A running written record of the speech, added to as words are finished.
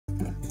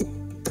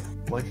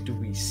What do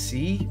we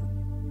see?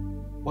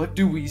 What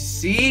do we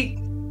see?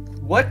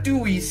 What do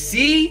we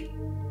see?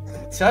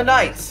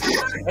 Tonight,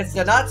 it's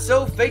the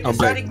not-so-fake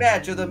deciding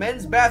match of the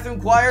men's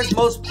bathroom choir's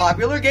most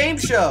popular game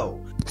show.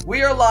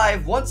 We are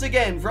live once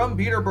again from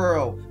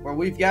Peterborough, where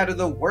we've gathered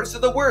the worst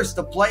of the worst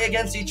to play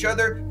against each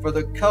other for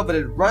the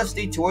coveted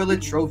Rusty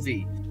Toilet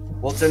Trophy.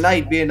 Will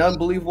tonight be an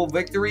unbelievable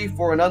victory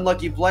for an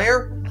unlucky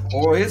player,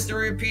 or will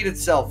history repeat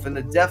itself in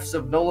the depths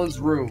of Nolan's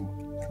room?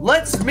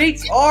 Let's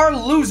meet our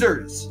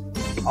losers!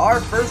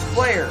 Our first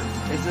player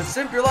is a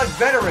Simple Luck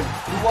veteran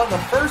who won the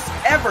first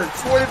ever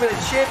tournament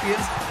of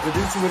champions, but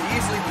due to an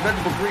easily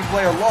preventable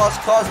 3-player loss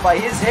caused by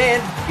his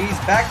hand, he's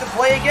back to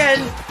play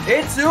again.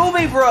 It's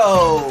Umi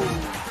Bro!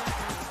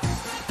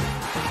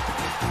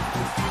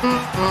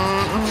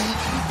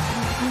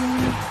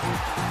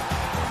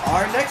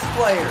 Our next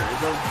player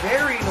is a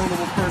very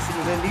notable person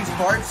within these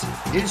parts.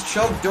 His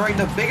choke during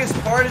the biggest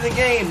part of the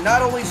game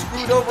not only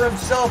screwed over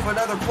himself and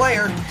another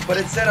player, but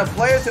it sent a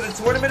player to the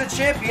Tournament of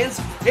Champions.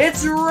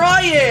 It's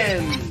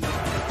Ryan!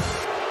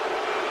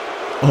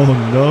 Oh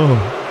no.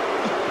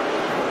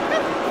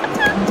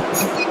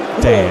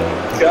 Damn.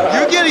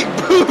 You're getting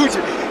booed!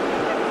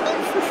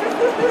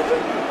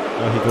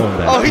 Oh, he's going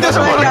back. Oh, he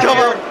doesn't want to come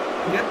out!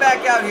 Get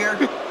back out here.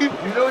 You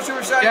know what you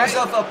were signing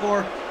yourself up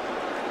for.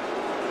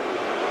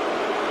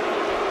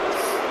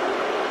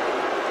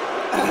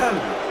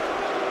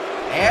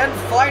 And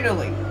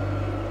finally,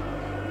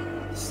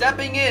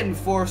 stepping in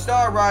for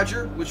Star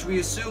Roger, which we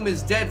assume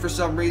is dead for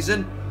some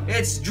reason,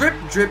 it's Drip,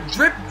 Drip,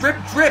 Drip, Drip,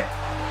 Drip.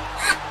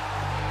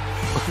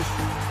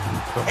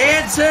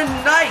 And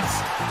tonight,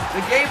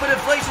 the game of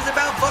inflation is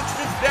about fucks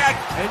its back,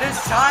 and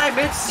this time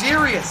it's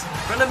serious.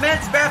 From the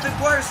Men's Bathroom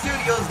Choir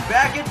Studios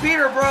back in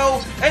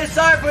Peterborough, it's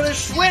time for the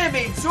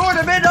Schwimmy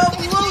Tournament of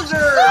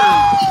Losers!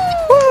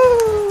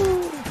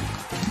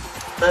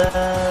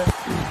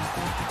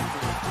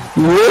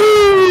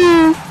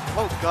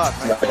 Oh god,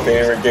 my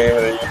favorite game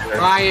of the year.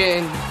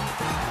 Ryan,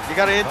 you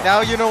got it. Now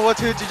you know what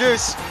to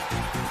introduce.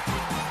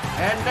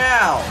 And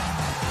now,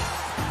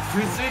 to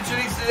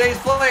introduce today's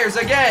players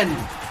again,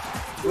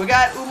 we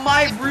got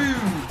Umai Brew,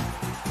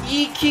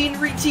 Ekin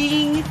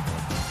Riting,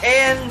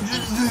 and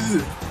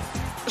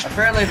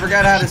apparently I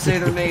forgot how to say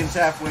their names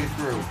halfway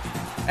through.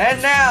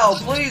 And now,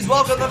 please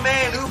welcome the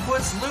man who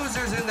puts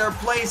losers in their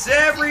place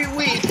every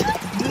week,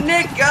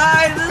 Nick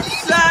Guy the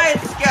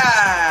Science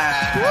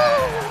Guy!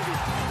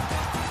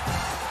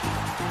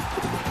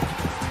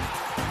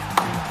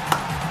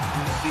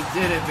 We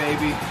did it,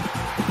 baby.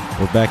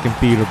 We're back in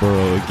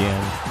Peterborough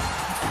again.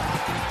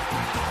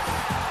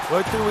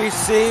 What do we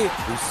see?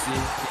 We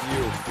see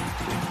you.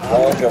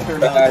 Welcome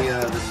back.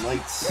 The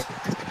lights.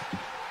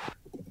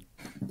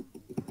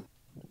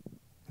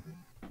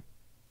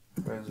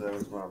 Where's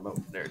my remote?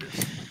 There it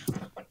is.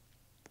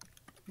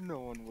 No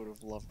one would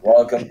have loved it.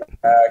 Welcome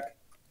back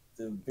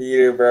to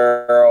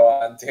Peterborough,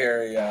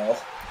 Ontario.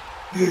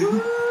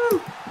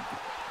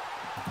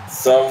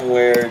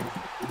 Somewhere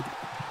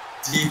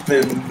deep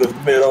in the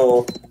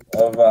middle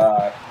of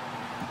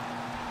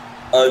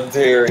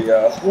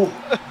Ontario.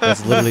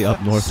 That's literally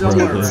up north.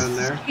 Somewhere around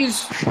there.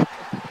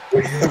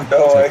 We have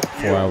no idea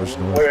 4 hours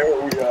north.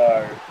 where we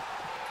are.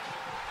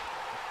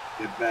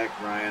 Get back,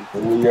 Ryan.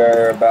 We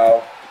are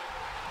about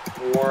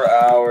 4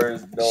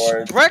 hours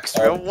north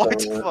Drexville? of What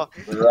the fuck?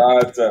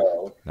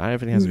 Toronto. Not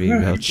everything has to be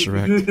about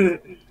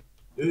Shrek.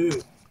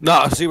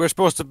 No, see, we're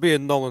supposed to be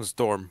in Nolan's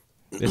dorm,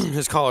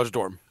 his college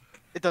dorm.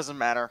 It doesn't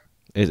matter.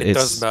 It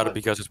doesn't matter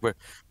because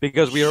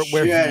we are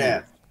where. Shut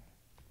up.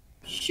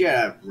 Shut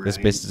up,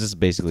 Ryan. This is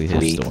basically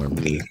his dorm.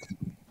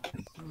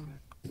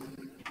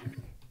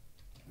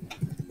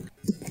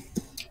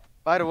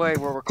 By the way,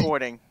 we're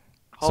recording.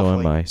 So am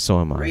Hopefully. I. So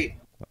am I. Great.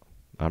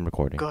 I'm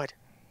recording. Good.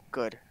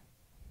 Good.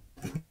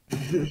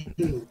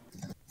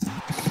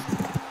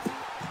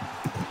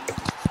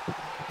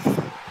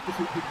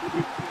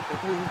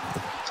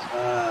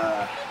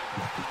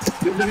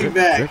 Good to be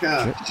back,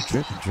 huh? Drip,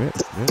 drip, drip,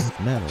 drip,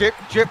 metal. Drip,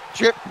 drip,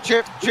 drip,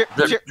 drip, drip,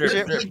 Drip, drip,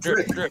 drip, drip. drip,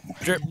 drip, drip,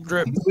 drip,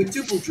 drip.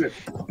 Quintuple drip.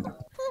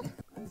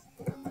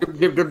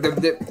 Dip, dip, dip,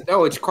 dip.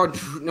 No, it's called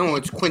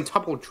it's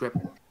quintuple trip.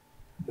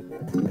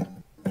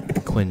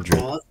 Quinn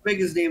drip. Well, let's make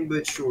his name a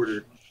bit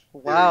shorter.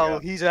 Wow,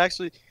 he's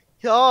actually.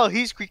 Oh,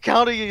 he's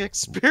recounting his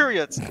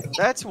experience.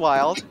 That's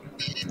wild.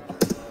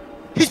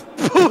 He's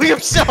booing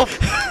himself.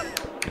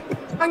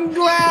 I'm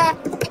glad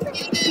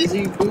Is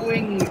he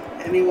booing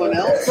anyone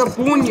else? you're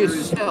booing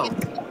yourself.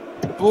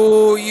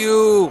 Boo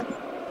you!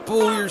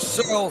 Boo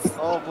yourself!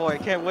 Oh boy, I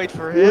can't wait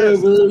for his.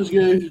 Whatever those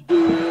guys are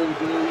doing.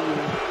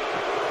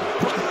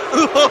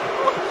 Those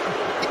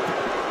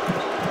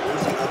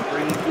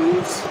upgraded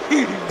boos.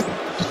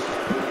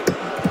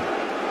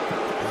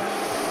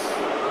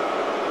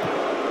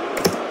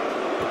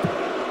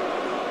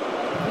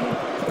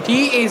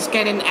 He is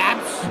getting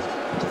abs.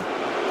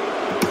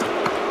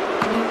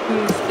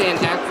 He's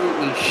getting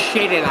absolutely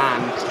shitted on.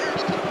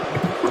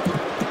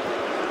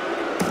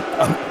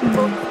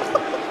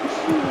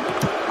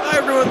 I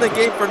ruined the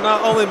game for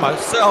not only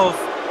myself,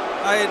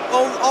 I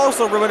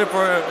also ruined it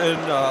for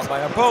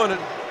my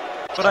opponent.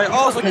 But I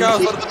also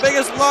caused one of the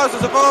biggest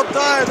losses of all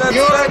time. That's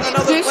sent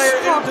another player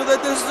into the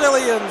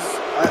Decillions.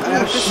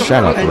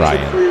 Shut up,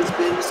 Ryan.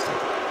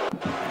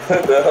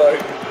 What the hell are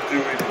you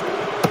doing?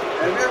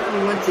 Have you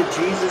ever went to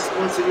Jesus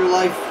once in your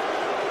life?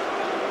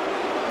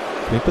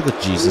 Can we put the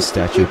Jesus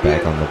statue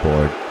back on the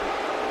board?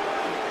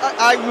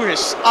 I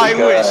wish. I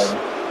wish.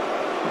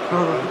 I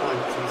want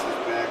Jesus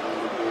back on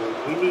the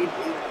board. We need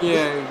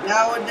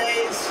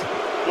nowadays,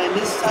 and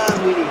this time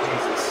we need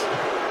Jesus.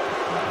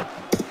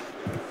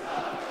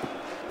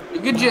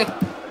 Look at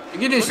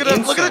this.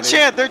 Look at the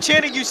chant. They're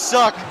chanting, "You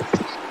suck."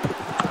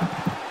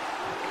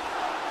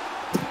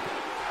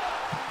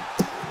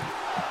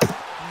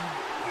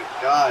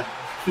 God.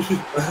 he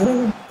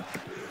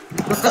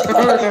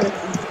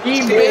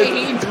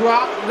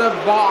dropped the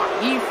ball.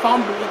 He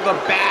fumbled the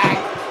bag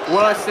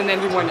worse than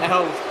anyone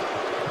else.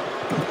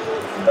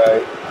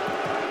 Right.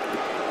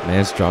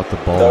 Man's dropped the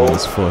ball on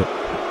his foot.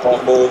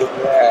 Fumble the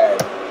bag.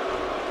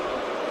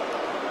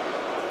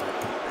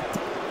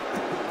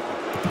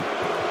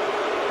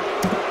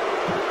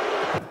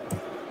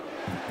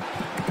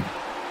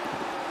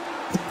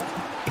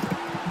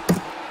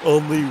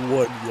 Only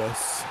one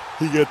yes.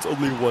 He gets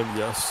only one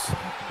yes.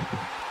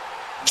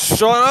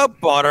 Shut up,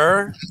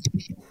 Butter.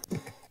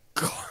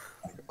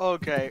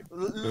 Okay,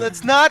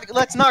 let's not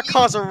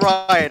cause a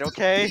riot,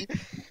 okay?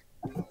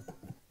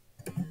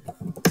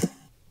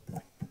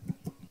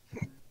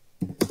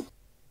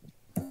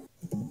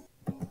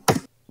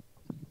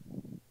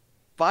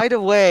 By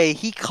the way,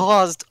 he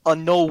caused a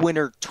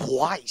no-winner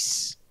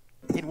twice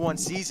in one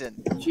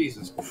season.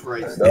 Jesus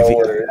Christ. I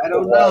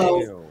don't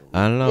know.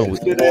 I don't know. One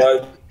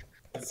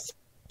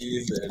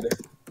season.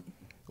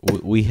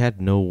 We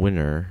had no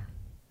winner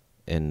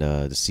in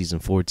the season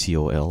 4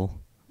 TOL.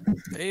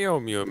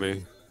 Damn,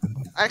 Yumi.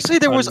 Actually,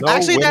 there was there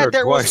was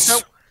there a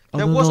was.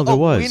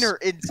 winner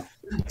in.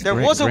 There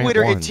Grant- was a Grant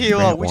winner in won.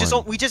 TOL. Grant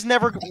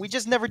We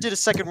just never did a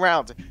second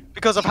round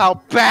because of how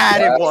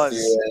bad it was.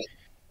 Last year,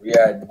 we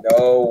had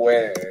no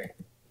winner.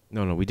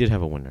 No, we did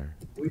have a winner.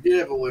 We did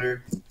have a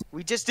winner.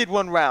 We just did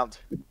one round.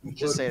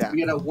 Just say that. We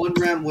had a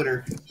one-round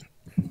winner.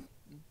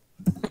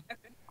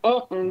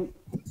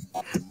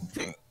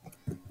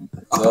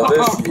 So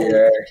this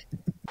year,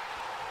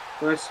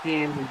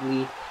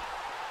 First-handedly.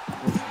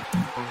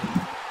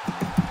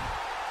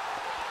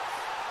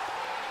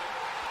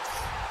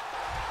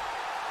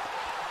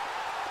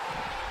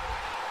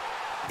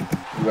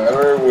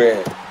 whoever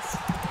wins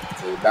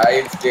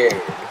tonight's game.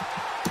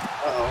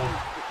 Uh-oh.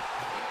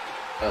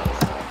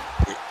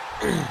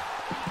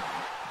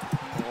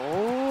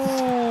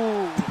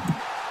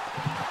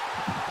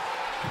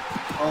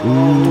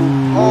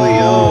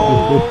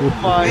 Oh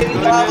my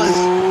goodness.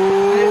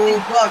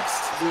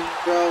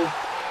 $50, bro.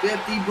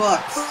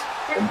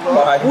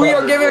 $50. We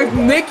are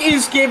giving. Nick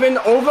is giving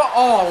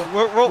overall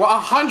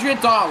 $100.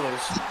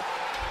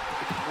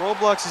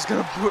 Roblox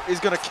is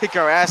gonna kick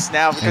our ass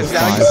now because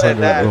now you said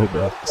that.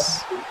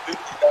 Robux.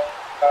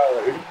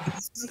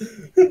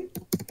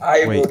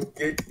 I will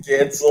get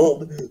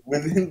canceled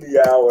within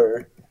the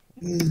hour.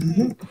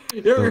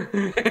 Your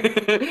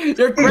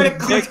credit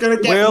card's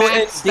gonna get Will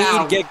maxed indeed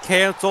out. get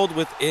canceled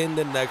within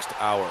the next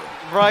hour.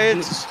 Right?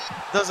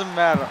 Doesn't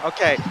matter.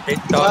 Okay. It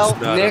does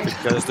matter Nick,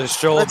 because the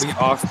show will be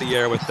off the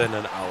air within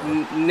an hour.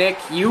 Nick,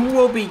 you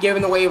will be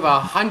giving away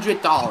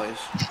 $100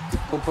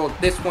 for both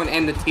this one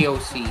and the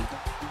TOC.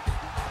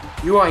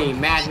 You are a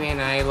madman,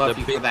 and I love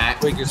you for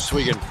that. Biggest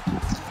swinging.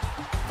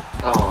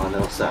 Oh,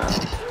 no sound.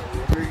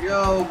 Here we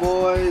go,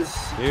 boys.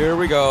 Here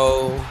we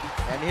go.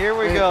 And here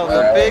we go.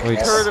 The big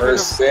tournament.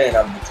 First spin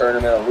of the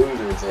tournament of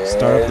losers. Is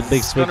Start up the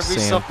big swing, gonna be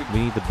Sam. something. We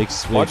need the big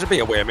swing. Watch it be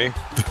a whammy.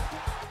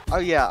 Oh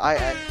yeah,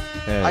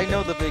 There I we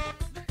know go. the big.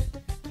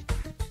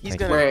 He's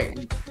Thank gonna.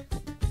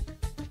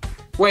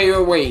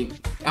 Wait.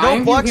 No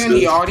I'm bucks. hearing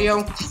the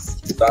audio.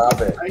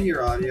 Stop it. I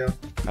hear audio.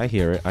 I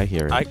hear it.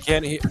 I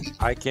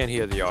can't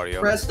hear the audio.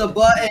 Press the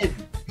button.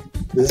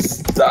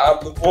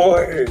 Stop the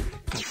board.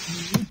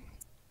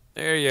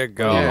 There you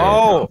go.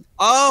 Yeah.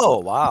 Oh,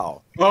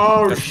 wow.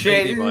 Oh That's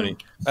shit! baby money.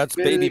 That's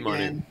Spin baby it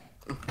money. again.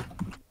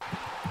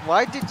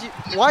 Why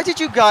did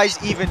you guys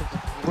even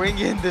bring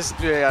in this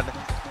man?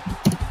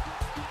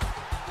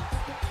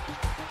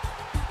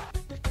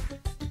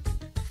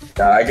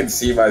 Now I can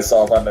see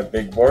myself on the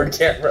big board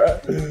camera.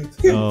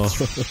 Oh.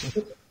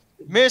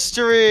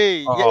 Mystery.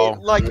 Yeah, Uh-oh.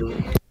 like,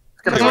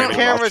 gonna be your way too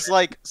camera's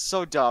like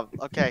so dumb.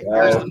 Okay,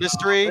 here's the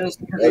mystery. That's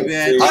pretty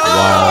bad.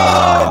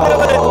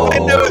 Wow.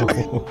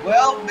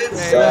 Well, Vince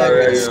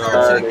Sorry,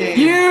 starts the game.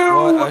 You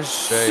What a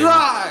shame.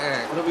 suck!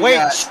 What do we Wait,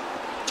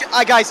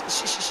 got? guys,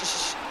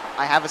 shh.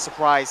 I have a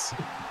surprise.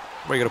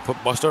 What, you gonna put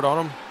mustard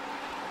on him?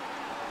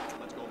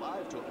 Let's go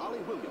live to Ollie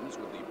Williams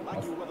with the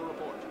Blackie Weather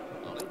Report.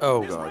 Ollie?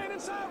 Oh, God.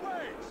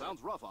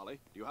 Sounds rough, Ollie.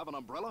 Do you have an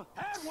umbrella?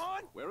 Had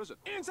one. Where is it?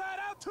 Inside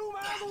out, 2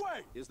 miles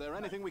away. Is there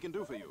anything we can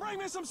do for you? Bring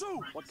me some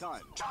soup. What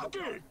kind? Chunky.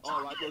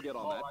 All right, we'll get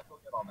on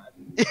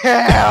that.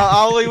 Yeah,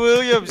 Ollie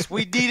Williams.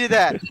 We needed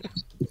that.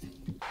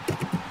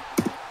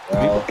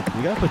 Well,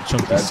 We gotta put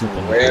chunky that's soup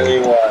on really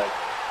the one.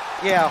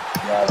 Yeah.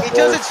 Yeah, It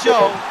doesn't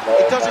show.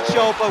 It It doesn't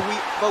show, but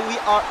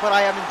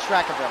I am in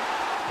track of them.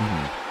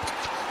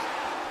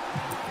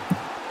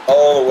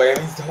 Oh, the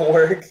whammies don't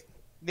work.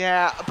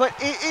 Yeah, but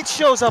it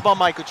shows up on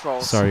my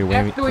controls. Sorry,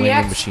 whammy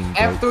machine.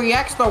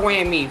 F3X the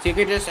whammies. You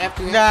could just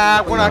F3X.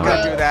 Nah, we're not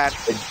gonna do that.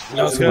 It's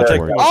gonna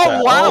take.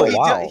 Oh wow,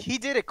 wow. He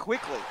did it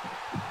quickly,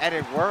 and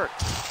it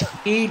worked.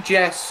 He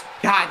just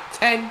got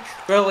 10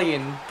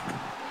 trillion.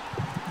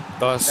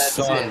 The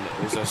sun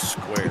is a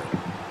square.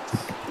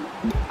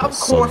 Of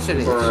course it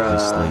is.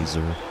 This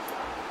laser.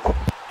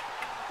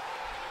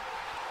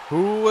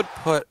 Who would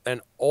put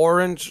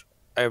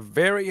a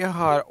very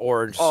hot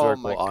orange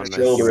circle on the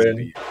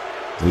children?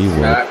 We Do will.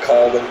 not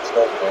call them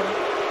children.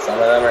 Some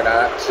of them are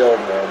not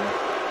children.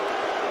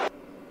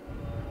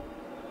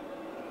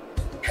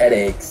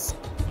 Headaches.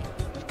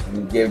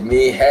 You give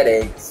me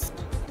headaches.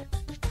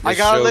 I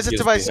gotta listen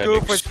to my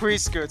school for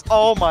preschoolers.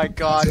 Oh my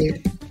god.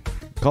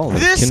 Call them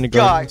This guy.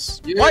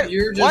 kindergartens.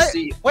 You're just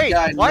the Wait,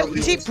 guy what?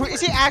 nobody Is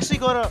wants he actually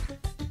gonna?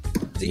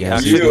 Yeah,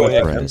 You you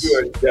and friends. you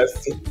and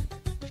Justin.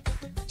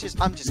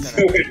 I'm just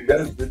You gonna. and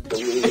Justin to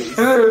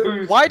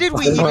lose. Why did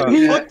we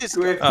even put this?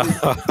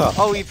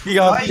 Oh, He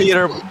got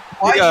Peter.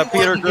 Why He got do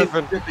you Peter want to give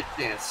Griffin. Griffin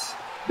a chance?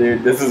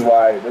 Dude, this is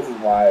why I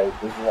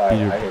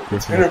hate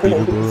Griffin,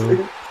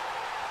 Peterborough.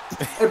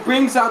 It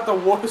brings out the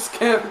worst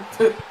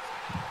character.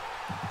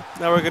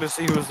 Now we're gonna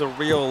see who's the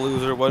real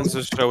loser once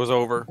this show is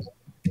over.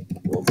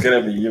 Well, it's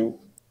gonna be you.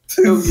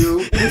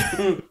 You.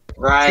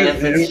 Ryan,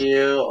 if it's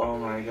you, oh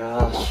my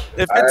gosh.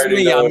 If I it's already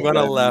me, know I'm it's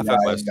gonna be laugh at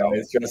Ryan, myself.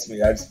 guys. Trust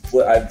me,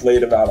 I've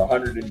played about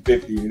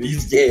 150 of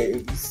these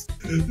games.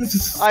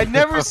 I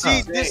never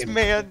see this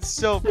man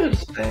so.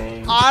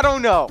 Same. I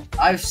don't know.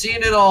 I've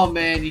seen it all,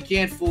 man. You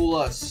can't fool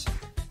us.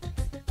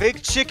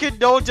 Big chicken,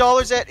 no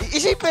dollars at.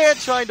 Is he man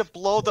trying to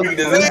blow the? Dude,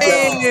 does this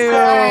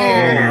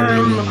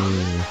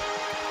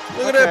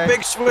Look at that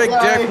big swing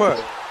jackpot.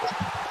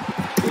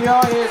 He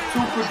only has 2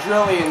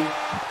 quadrillion.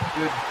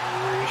 Good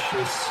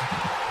gracious.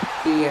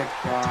 Dear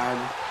God.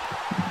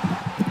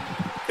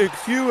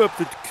 It's you up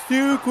to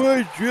 $2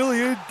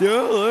 quadrillion.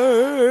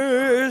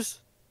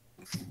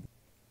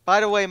 By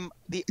the way,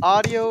 the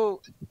audio.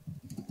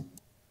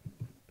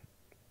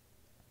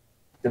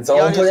 Can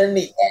someone put in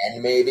the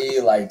end, maybe,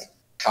 like,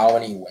 how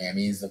many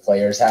whammies the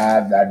players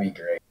have? That'd be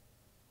great.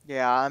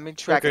 Yeah, I'm in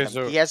track Okay, of him.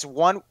 so- He has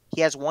one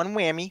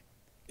whammy.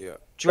 Yeah.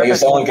 Drake Like, if has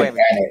someone one could whammy.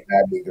 ban it,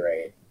 that'd be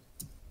great.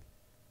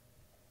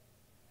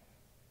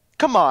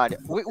 Come on,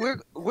 we're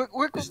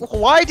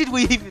why did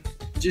we even?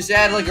 Just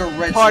add like a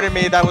red. Pardon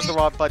me, that was the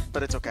wrong, but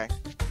it's okay.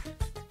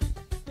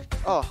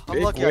 Oh, I'm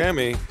Big lucky.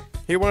 whammy.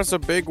 He wants a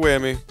big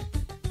whammy.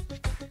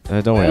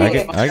 Don't worry,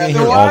 I can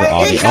hear What? all the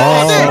audio. He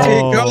called it!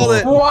 He called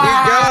it. Wow. He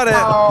got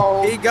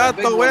it. He got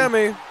Big the one.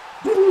 whammy.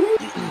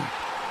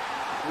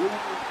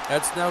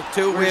 That's now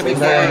 2 whammies.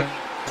 Sometimes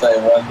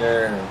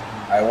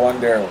I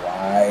wonder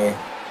why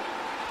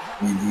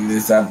we do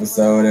this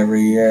episode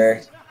every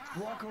year.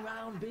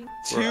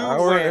 Two For our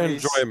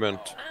whammies. enjoyment.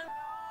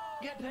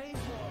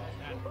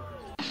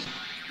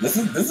 This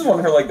is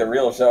one for like the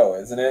real show,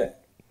 isn't it?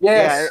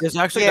 Yes. This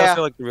actually Yeah. does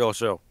feel like the real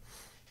show.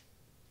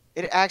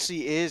 It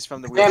actually is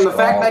from the real Damn, the show.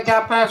 fact that I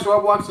got past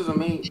Roblox is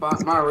amazing.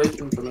 My rate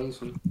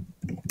information.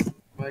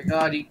 My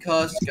God, he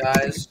cussed,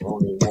 guys.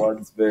 Only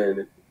one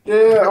spin.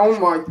 Yeah, oh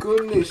my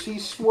goodness, he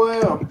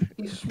swear.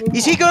 He swore.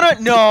 Is he gonna?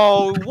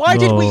 No. Why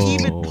did we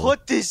even No.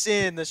 put this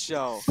in the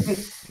show?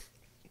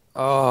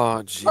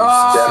 Oh, Jesus.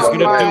 Oh, He's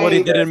gonna do what he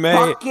my did in May.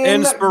 fucking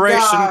Inspiration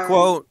God.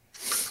 quote.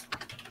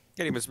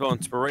 Can't even spell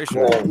inspiration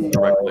Oh,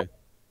 correctly.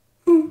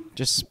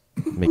 Just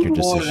make your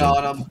Voted decision.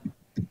 on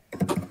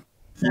him.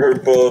 You're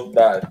both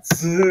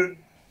nuts.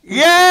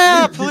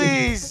 Yeah,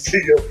 please.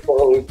 You're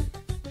both.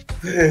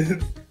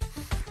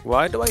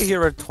 Why do I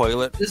hear a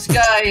toilet? This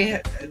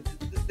guy,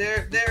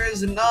 there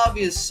is an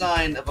obvious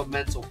sign of a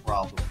mental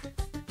problem.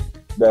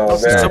 No,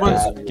 very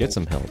Someone's- happy. Get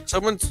some help.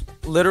 Someone's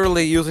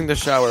literally using the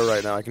shower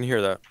right now. I can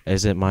hear that.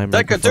 Is it my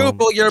That could microphone?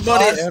 double your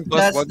money. and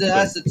plus That's one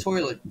that's spin. the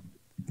toilet.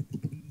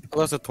 Oh,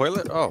 that's the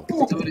toilet? Oh.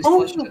 Somebody's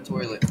flushing the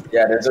toilet.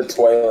 Yeah, there's a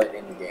toilet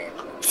in the game.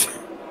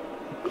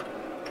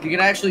 You can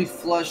actually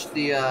flush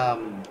the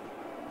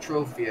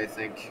trophy, I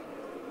think.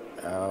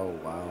 Oh,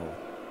 wow.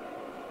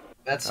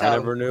 That's I how.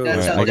 never knew. That's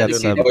Alright, how I got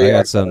dedicated some- we I are.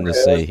 got something to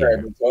say here.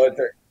 The toilet,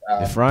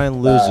 If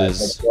Ryan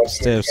loses, the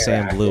instead of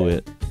Sam yeah. blew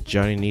it,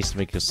 Johnny needs to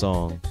make a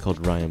song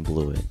called Ryan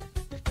Blew It.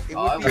 It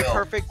Oh, I would be will.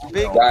 perfect.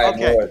 Big. Ryan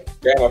Okay. knew it.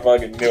 Grandma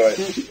fucking knew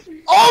it.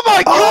 Oh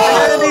my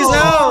God! And he's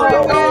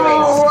out!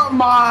 Oh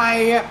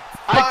my!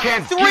 I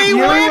can't 3 give you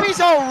whammies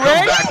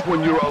already? back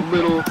when you're a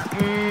little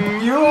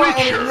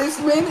richer. This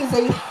man is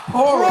a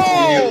horror.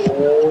 Bro!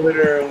 He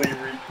literally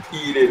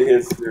repeated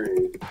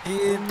history.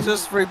 He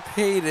just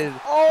repeated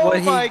Oh what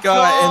he my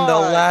got in the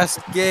God. last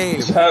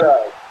game. Shut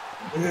up.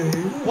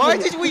 Why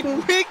did we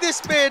pick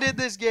this man in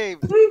this game?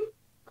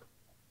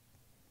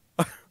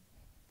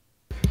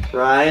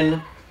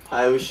 Ryan,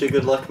 I wish you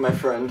good luck, my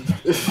friend.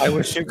 I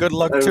wish you good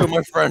luck too,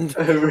 my friend.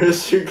 I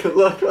wish you good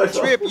luck, my friend.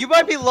 Trip, you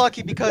might be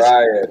lucky because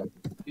Ryan.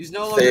 He's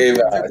no longer Save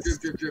drip, us. drip,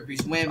 drip, drip, drip.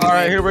 He's whammy. All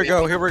right, whammy, here we whammy.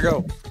 go. Here we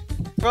go.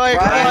 Ryan,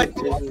 Ryan,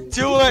 come on.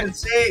 Do You it. can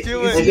say- Do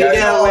you it. can Get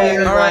say away,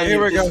 it. All right,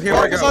 here we go. Here we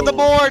Focus on the go.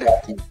 board.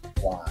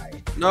 Why?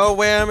 No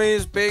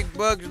whammies, big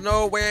bugs,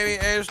 no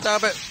whammy, and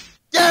stop it.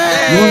 Yay!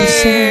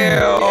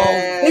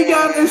 They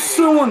got this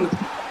soon.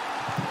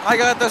 I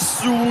got the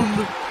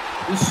soon.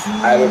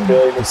 I have a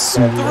feeling this is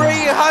gonna be-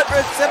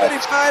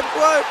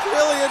 $375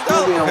 trillion.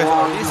 It'll be a Okay,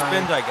 long these night.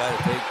 spins I gotta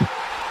take. You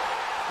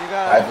I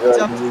got feel it.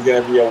 like this is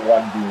gonna be a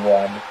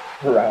 1v1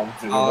 round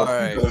 2. All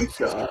right. Oh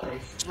god.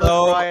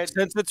 So Ryan.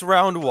 since it's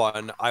round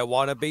 1, I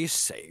want to be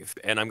safe,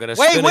 and I'm gonna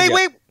Wait, spin wait, again.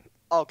 wait.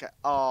 Okay.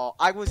 Oh,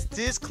 I was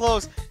this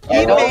close. Oh,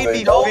 You no, made man,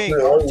 me don't think.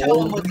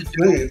 Tell them what to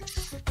do.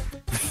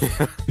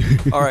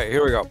 All right,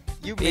 here we go.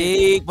 You made me.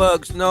 Big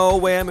bugs, no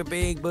whammy.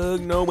 Big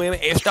bug, no whammy.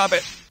 And stop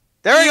it.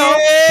 There you go.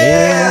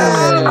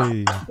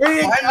 Yay!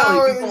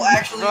 Finally, people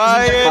actually.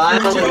 Ryan,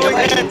 Finally, you're doing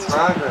making it.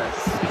 progress.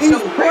 He's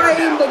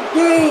playing the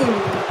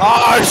game.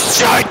 Oh,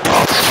 shut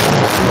up!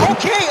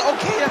 Okay,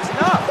 okay, that's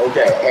enough.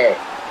 Okay, hey,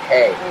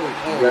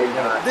 you're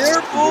not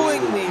They're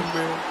bullying screaming. me,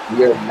 man.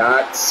 You're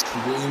not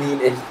screaming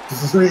and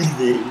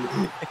breathing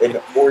and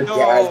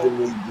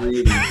orgasmically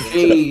breathing.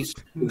 Jeez.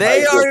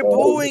 They are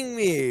bullying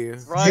me.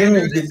 Ryan,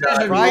 You did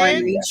not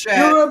Ryan, do that.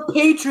 You're a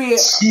patriot.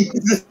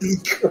 Jesus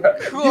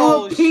Christ. You're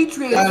oh, a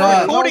patriot. We're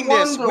recording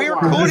this. We're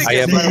recording I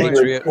am this. a by the way.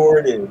 patriot.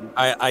 Recorded.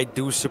 I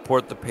do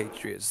support the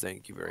Patriots.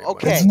 Thank you very much.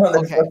 Okay, This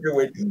motherfucker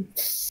went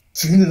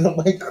to the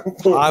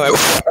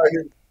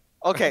microphone.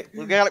 Okay,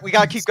 we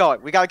gotta keep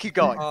going. We gotta keep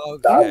going. Stop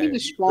Okay.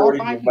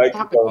 recording the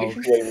microphone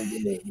playing the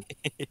game.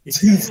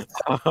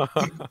 All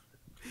right,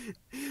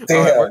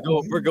 Damn.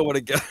 we're going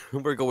again.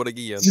 We're going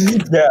again.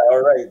 Yeah,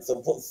 all right.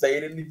 So say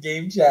it in the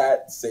game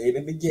chat. Say it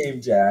in the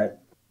game chat.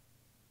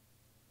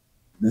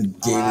 The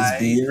game Alright. is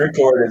being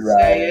recorded, right?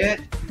 Say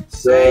it.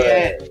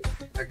 Say it.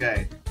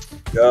 Okay.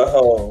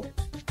 Go.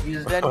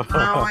 He's dead.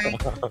 Ryan.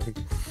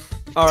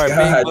 All right,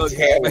 God big bugs,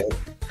 damn it.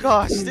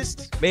 Gosh, this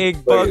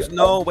big bugs, Wait,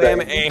 no I'm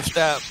whammy, saying- and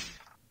stop.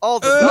 all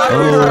the Oh.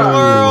 time in the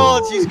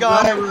world. She's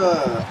got it.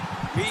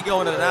 We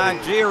going to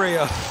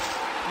Nigeria.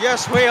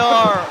 Yes, we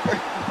are.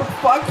 The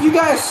fuck? You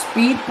got a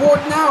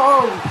speedboard now?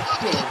 Oh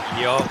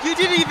shit. Yo. You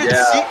didn't even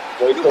Yeah, see.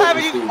 wait You till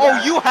haven't you even. see Oh,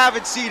 that. you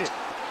haven't seen it.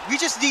 We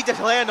just need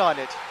to land on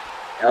it.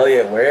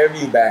 Elliot, where have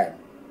you been?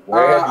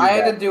 Where have you I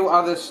had been? to do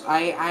other. I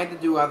had to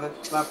do other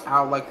stuff.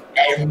 Out like.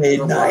 At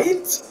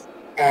midnight?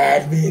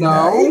 At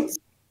midnight?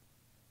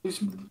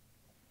 Just-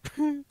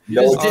 You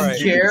No, just All didn't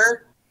right.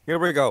 care. Here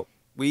we go.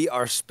 We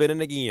are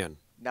spinning again.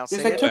 Now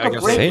Yes, say I it. took I a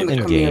guess break Say from it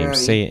the in game. community.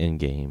 Say it in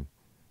game.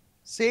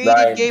 Say it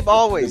Ryan, in game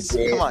always. this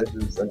game- Come on,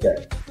 this is-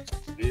 okay.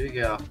 Here you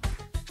go.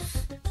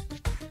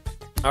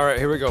 All right,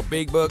 here we go.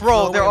 Big bug.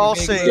 Bro, no they're whammy, all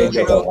big saying- bug, JJ,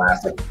 no- don't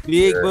laugh at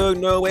me. Big bug,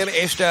 no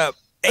whammy, and stop.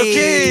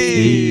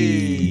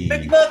 Okay.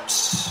 Big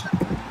bucks.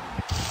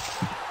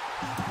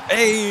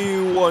 Hey,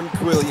 $1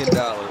 quillion.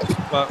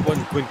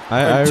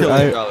 I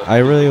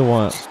 $1 really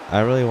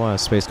want a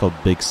space called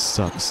Big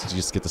Sucks to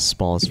just get the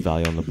smallest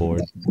value on the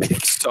board.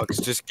 Big sucks.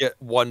 Just get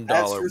 $1,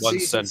 That's for 1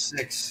 season cent.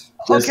 6.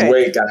 Just Okay.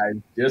 wait, guys.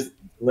 Just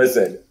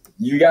listen.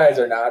 You guys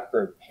are not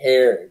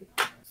prepared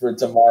for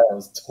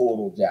tomorrow's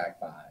total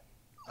jackpot.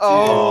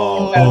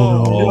 Oh.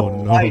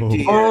 Oh,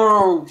 idea.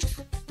 Oh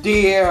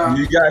dear.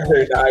 You guys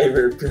are not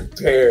even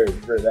prepared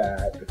for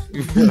that.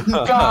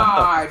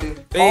 God.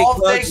 Big All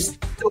bugs, thanks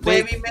to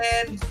big- Wavy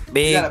Man. You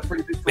big, got a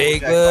pretty big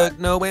big jackpot. bug,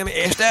 no whammy,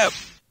 and stop.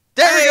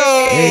 There we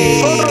go.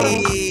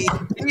 Hey.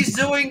 He's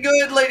doing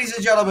good, ladies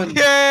and gentlemen.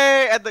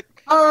 Yay! And the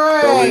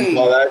So we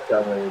saw Alright.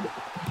 that coming.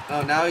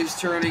 Oh, now he's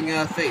turning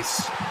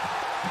face.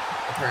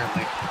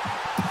 Apparently.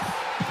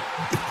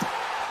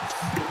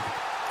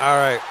 All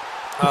right.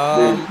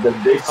 The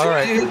big all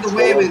right. Dude, the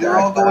Wavy, they're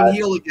all going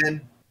heel again.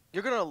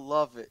 you're gonna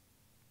love it.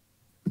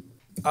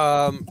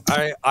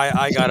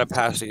 I gotta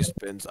pass these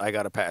spins. I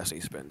gotta pass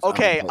these spins.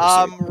 Okay,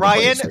 I'm gonna play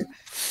Ryan,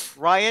 safe.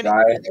 Ryan,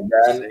 Guys,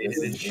 again, this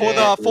is- for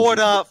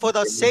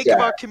the sake of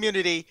our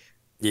community,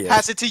 Yeah.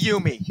 pass it to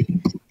Yumi.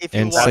 If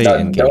you And want. say No, it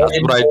in don't game.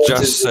 That's what I influence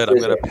just his said. I'm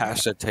gonna decision.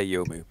 pass it to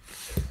Yumi.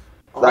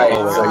 Right,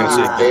 Oh, so you wow.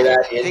 can say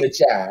that in the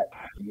chat.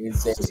 You can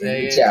say it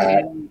in the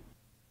chat.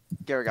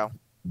 There we go.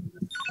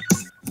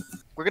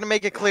 We're gonna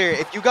make it clear.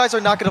 If you guys are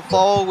not gonna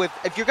follow with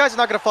the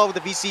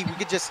VC,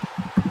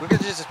 we're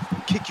gonna just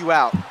kick you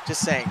out.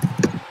 Just saying.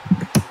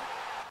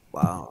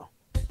 Wow.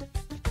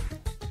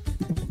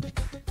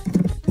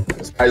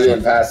 I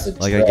didn't pass it.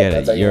 Like I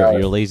get it.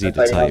 You're lazy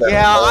to type.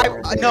 Yeah,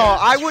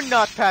 I would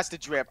not pass the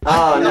drip.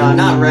 Oh no,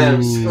 not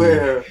Rams.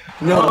 No,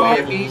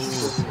 Could be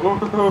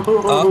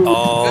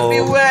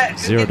Uh-oh. wet.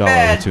 Could be $0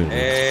 bad. opportunity.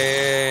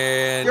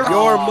 And You're-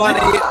 your money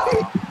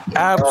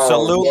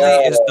absolutely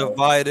Oh, is no.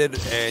 divided,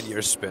 and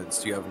your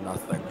spins. You have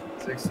nothing.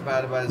 6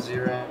 divided by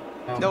 0.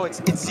 No,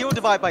 it's 0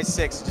 divided by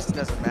 6. It just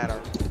doesn't matter.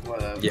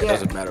 Whatever. Yeah, it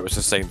doesn't matter. It's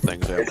the same thing.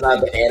 There. It's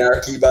not the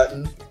anarchy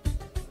button.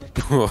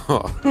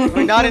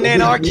 We're not in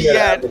anarchy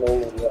yet.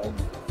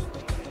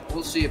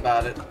 We'll see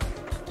about it.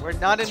 We're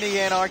not in the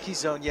anarchy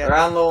zone yet.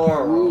 Around the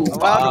world.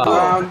 Around the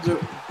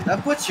world.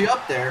 That puts you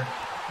up there.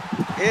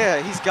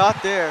 Yeah, he's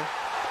got there.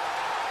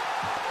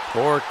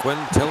 $4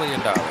 quintillion.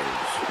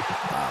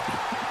 Wow.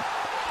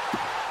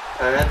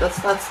 Alright,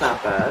 that's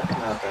not bad.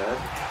 Not bad.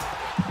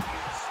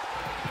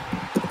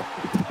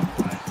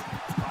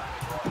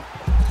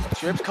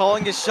 Drip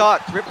calling his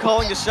shot. Drip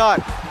calling his shot.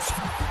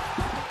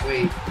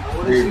 Wait.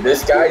 Dude,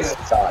 this guy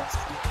sucks.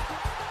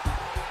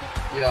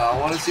 Yeah, I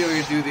want to see how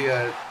we can do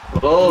the.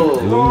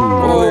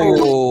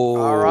 Oh.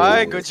 All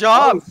right, good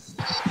job.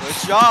 Good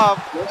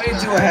job. Let me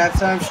do a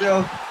halftime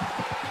show.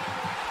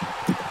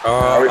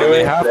 Are we The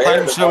doing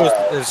halftime today show or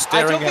is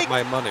tomorrow? staring at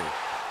my money.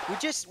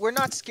 We're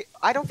not.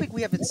 I don't think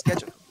we have it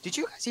scheduled. Did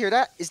you guys hear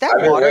that? Is that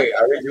I mean, water? wait,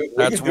 are we doing? We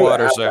That's can do a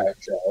water, sir.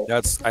 halftime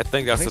show. I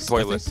think that's the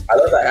toilet. I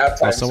thought the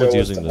halftime Oh, someone's show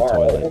was using the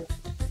tomorrow. toilet.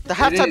 The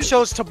halftime is.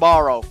 show's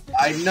tomorrow.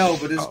 I know,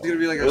 but it's gonna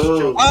be like a Ooh.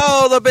 show.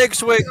 Oh, the big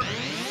swig.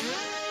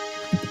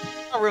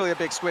 Not really a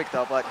big swig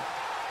though, but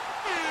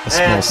A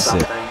small It's sip.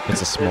 something.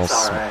 It's a small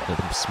It's sip. alright.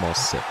 A small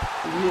sip.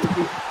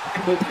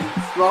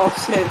 Small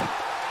shit.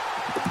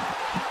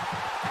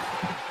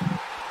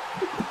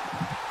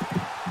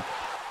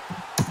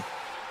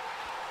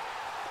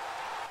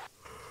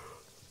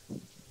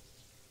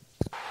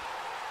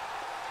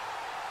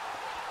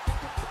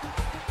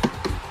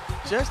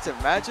 just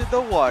imagine the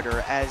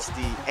water as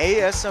the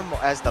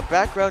ASMR, as the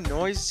background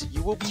noise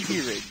you will be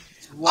hearing.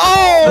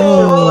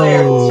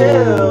 Oh!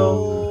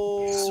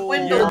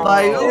 Swindled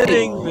by You're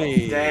kidding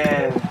me.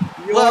 Damn.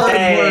 Well,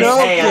 Hey, no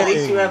hey, at kidding.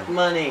 least you have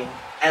money.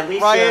 At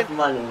least Ryan- you have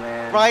money,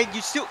 man. Ryan,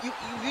 you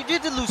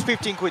did lose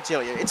 15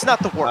 quintillion. It's not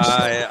the worst.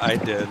 I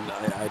did.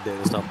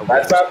 It's not the That's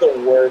worst. not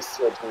the worst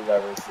switch we've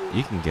ever seen.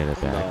 You can get it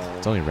back. No.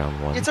 It's only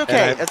round one. It's And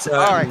okay. I've It's done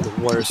all right.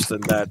 worse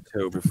than that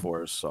too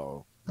before,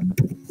 so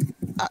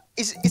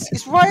Is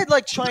Ryan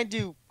like trying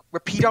to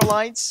repeat our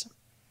lines?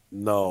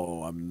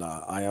 no, I'm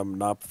not. I am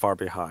not far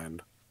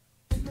behind.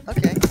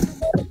 Okay.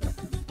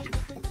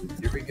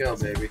 Here we go,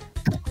 baby.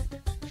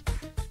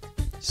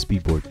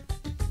 Speedboard.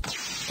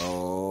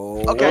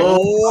 Oh. Okay.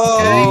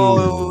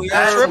 Oh,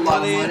 That's your a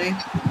lot of money. money.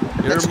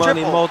 Your That's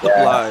money triple.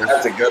 multiplies. Yeah,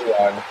 that's a good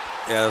one.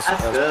 Yes,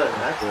 That's good.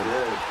 That's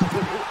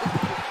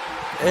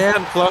good.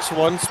 And plus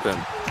one spin.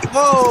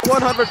 Whoa,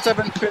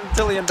 $107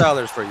 quintillion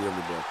for you,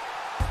 bro.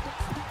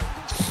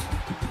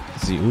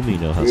 See, Umi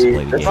know how to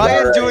play the This is game.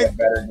 Ryan already doing- a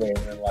better game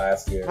than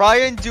last year.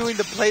 Ryan doing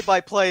the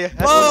play-by-play as we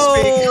speak.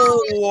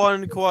 Whoa,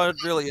 $1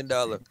 quadrillion.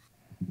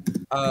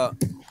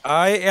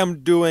 I am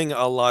doing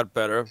a lot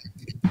better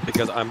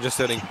because I'm just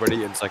sitting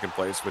pretty in second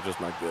place, which is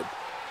not good.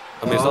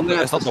 I mean,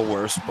 it's not the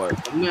worst, but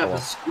I'm gonna have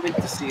to squint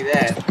to see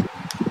that.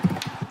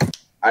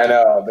 I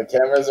know the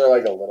cameras are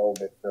like a little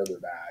bit further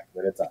back,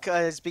 but it's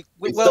Because it's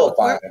well, still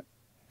fine.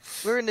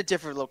 we're in a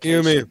different you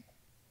location. mean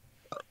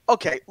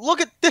Okay, look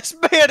at this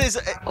man is.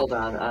 Hold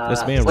on.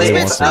 This man wait,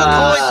 really This wants man's to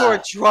calling lose. for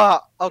a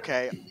drop.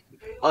 Okay,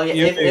 Oh yeah,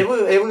 You it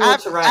would go Ab-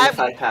 to Ryan if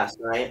ab- I passed,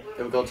 right?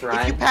 It would go to if you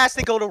Ryan. pass,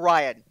 they go to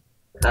Ryan.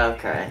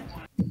 Okay.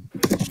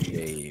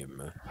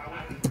 shame?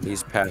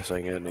 He's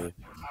passing, isn't he?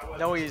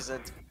 No, he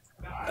isn't.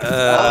 Uh,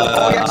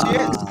 Oh, yes, he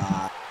is.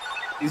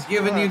 He's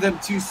giving you them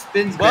two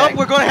spins Well, back.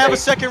 we're gonna have a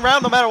second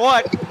round no matter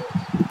what.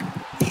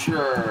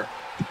 Sure.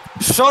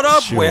 Shut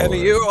up, Sure. Whammy.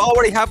 You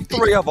already have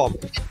 3 of them.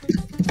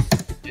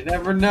 You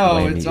never know.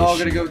 Whammy It's all is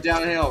gonna shit. go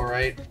downhill,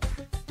 right?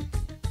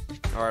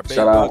 All right, big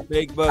Shut book, up.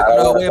 big book. I don't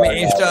No, wanna Whammy, find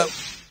aged out. up.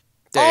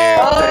 Damn.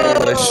 Oh,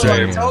 What a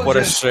shame. told What a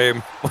you.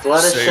 shame. What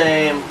a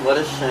shame. What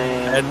a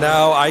shame. And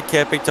now I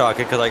can't be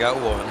talking because I got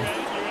 1.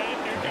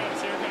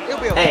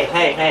 It'll be okay.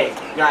 Hey,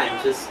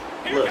 Ryan, just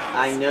look.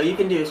 I know you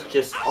can do this.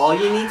 Just all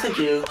you need to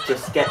do,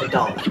 just get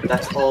 $1.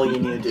 That's all you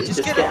need to do.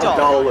 Just Just get get $1.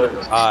 $1.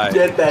 Alright.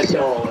 Get that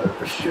 $1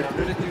 for sure. I'm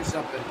gonna do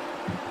something.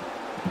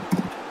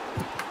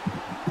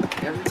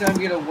 Every time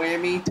you get a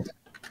whammy,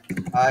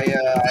 I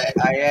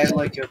add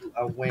like a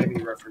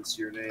whammy reference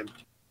to your name.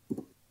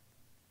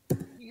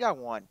 You got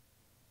 1.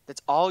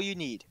 That's all you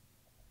need.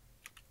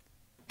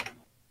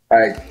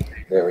 Alright,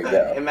 there we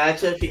go.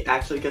 Imagine if he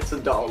actually gets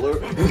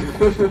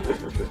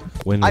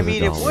 $1. Win I with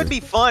mean, a it dollar. would be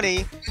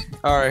funny.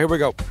 All right, here we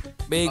go.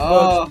 Big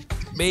Oh, book,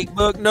 big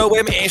book. No,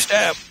 Whammy, aged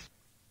up.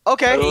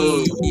 Okay.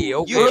 Oh. Hey,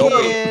 okay. You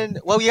can.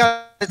 Well, we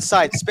have to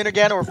decide. Spin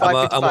again or I'm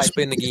gonna 555.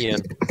 spin again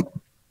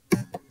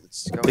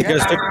Let's go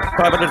because again.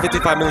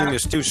 555 million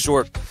is too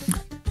short.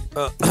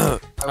 All right,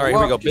 here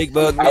we go. Big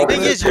book, I big thing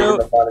was is, just you-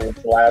 the money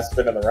with the last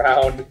spin of the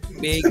round.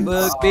 big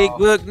book.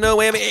 No,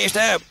 Whammy, aged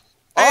up.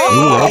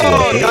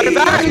 Oh, Ooh, got it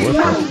back.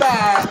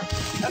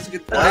 that's a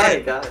good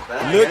Alright, plan. got it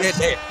back. Look at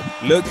that.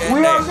 Look at We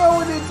are that.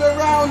 going into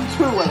round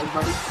 2,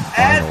 everybody.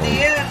 At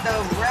the end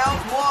of round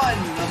 1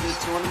 of the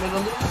Tournament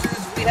of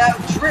Losers, we have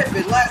Drip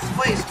in last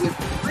place with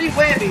 3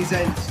 whammies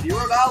and $0.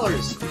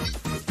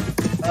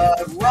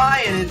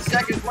 Ryan in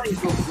second place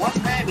with 1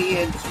 whammy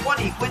and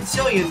 20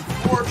 quintillion,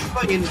 4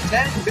 trillion,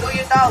 $10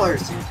 billion.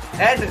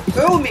 And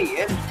Umi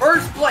in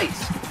first place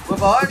with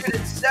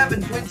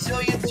 107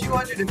 quintillion,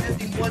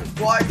 $251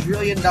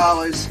 quadrillion.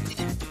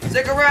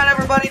 Stick around,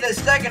 everybody. The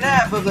second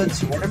half of the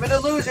Tournament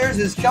of Losers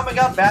is coming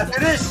up after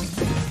this.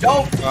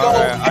 Don't go All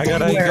right, I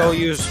gotta anywhere. go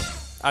use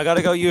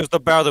the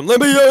bathroom. Let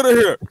me out of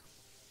here.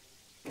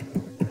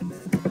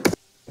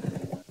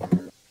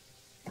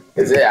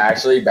 Is it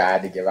actually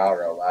bad to give out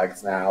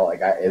Robux now?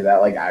 Like, is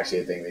that like actually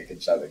a thing they can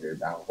shut the group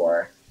down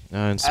for? In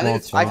I small think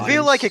it's I quantities.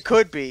 feel like it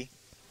could be.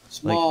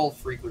 Small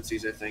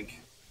frequencies, I think.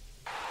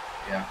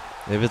 Yeah.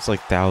 If it's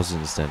like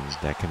thousands, then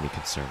that can be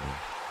concerning.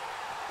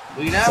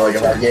 Well, you So like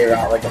if I gave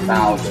out like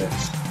 1,000.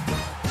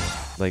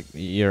 Like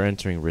you're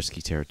entering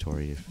risky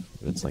territory if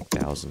it's like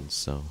thousands.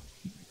 So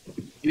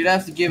you'd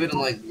have to give it in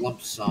like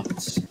lump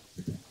sums.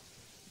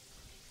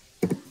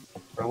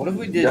 Bro, what if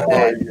we did No,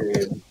 that?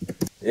 dude.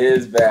 It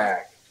is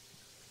back.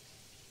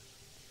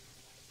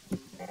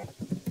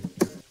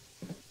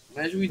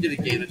 Imagine we did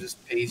a game that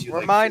just pays you.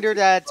 Reminder like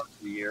that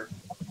a year.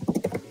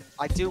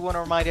 I do want to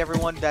remind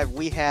everyone that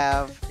we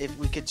have, if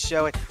we could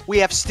show it, we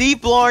have Steve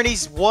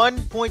Blarney's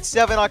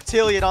 1.7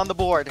 octillion on the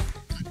board.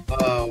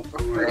 Oh,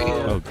 great.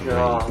 oh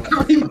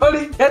great.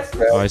 Everybody gets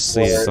Oh, I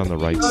see it's on the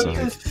right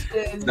side.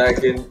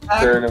 Second,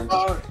 turn him.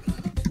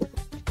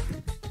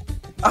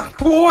 A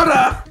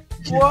quarter!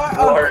 What?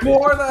 A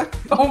quarter?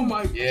 Oh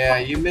my god. Yeah,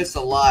 you missed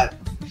a lot.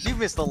 You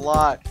missed a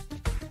lot.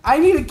 I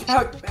need to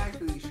count back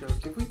to these shows.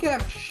 If we can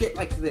have shit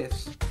like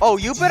this. Oh,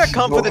 you better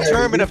come for the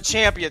tournament of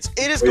champions.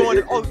 It is going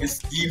to. Oh, Is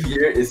Steve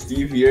here? Is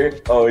Steve here?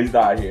 Oh, he's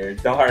not here.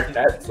 Darn,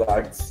 that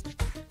sucks.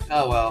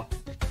 Oh well.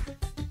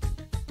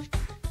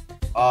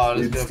 Oh,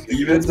 this is gonna be a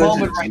Steven's good such a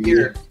moment right genius.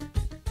 here.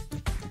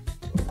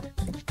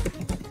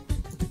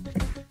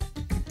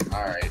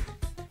 Alright,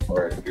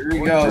 Alright. here we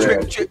go.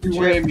 Trip, trip, Two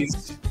trip.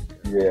 whammies.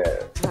 Yeah.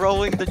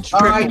 throwing the trick.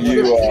 Alright,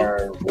 You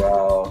are,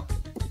 well.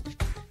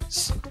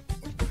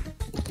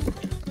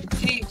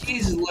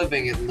 He's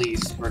living at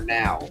least for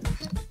now.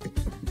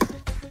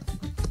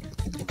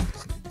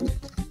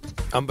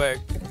 I'm back.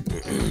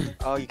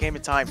 Oh, you came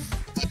in time.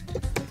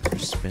 Are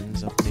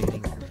spins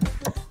updating?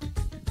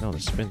 No, the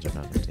spins are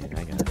not updating.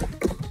 I gotta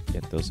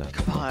get those out.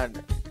 Come on.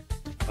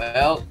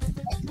 Well,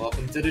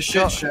 welcome to the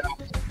shit show.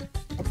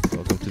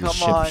 Welcome to the Come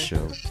ship on.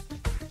 show.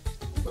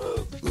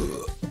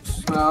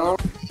 Well,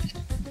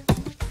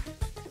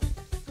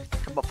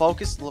 Come on,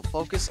 focus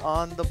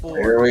on the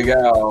board. Here we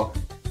go.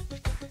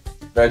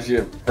 Bet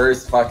you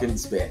first fucking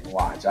spin.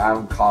 Watch,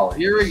 I'm calling.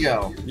 Here we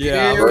go.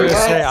 Yeah, I'm Here gonna we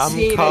say go.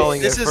 I'm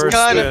calling This it is first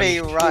gonna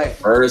spin. be right.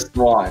 First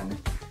one.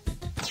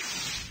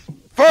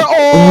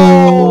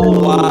 Oh!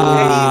 Wow.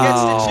 And he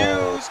gets to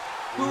choose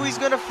who he's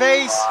gonna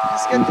face.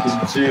 He's You got can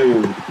to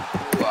choose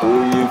who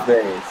you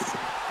face.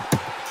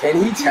 Can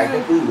he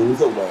technically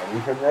lose a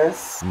whammy from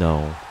this?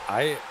 No.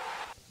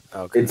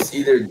 Okay. It's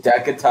either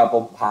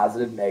decatuple,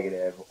 positive,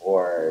 negative,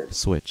 or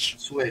Switch.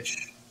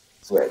 Switch.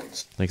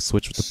 switch. Like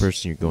switch with the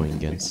person you're going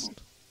against.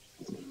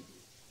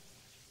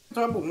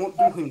 Double won't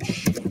do him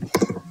shit.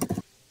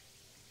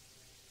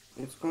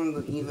 It's going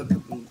to either be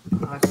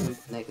positive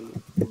or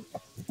negative.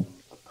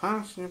 A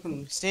positive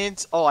and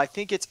Since I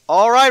think it's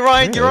all right,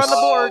 Ryan. You're on the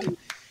board.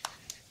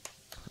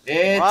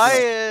 It's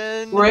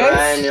Ryan.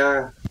 Ryan,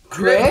 you're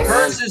Chris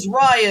versus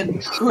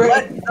Ryan.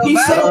 Let the He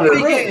said battle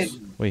Chris.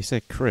 begin. Wait, you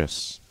said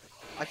Chris.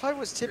 I thought it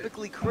was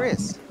typically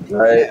Chris.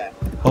 Right? Yeah.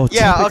 Oh,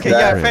 Yeah. typically Okay.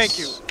 Yeah. Chris. Thank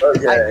you.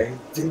 Okay.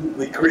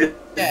 Technically, Chris.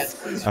 Yes.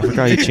 I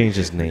forgot he changed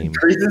his name.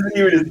 Chris isn't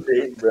even his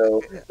name,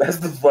 bro. That's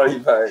the funny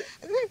part.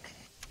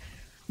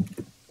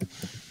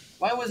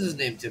 Why was his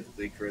name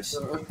typically Chris?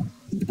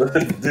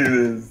 Let's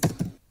do this.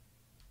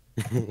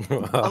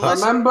 Unless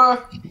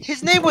remember.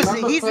 his name was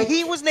Remember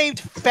he was named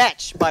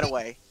Fetch, by the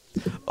way.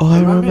 Oh, I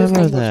Remember his remember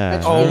name was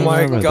that. Fetch? I Oh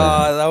my remember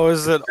god, that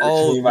was an Search me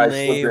old my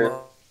name. slipper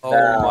Oh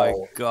now. my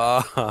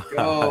god.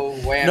 Oh,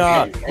 whammy.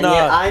 Nah, and nah.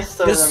 yet I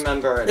still this-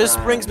 remember it. This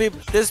Ryan.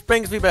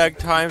 brings me back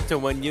time to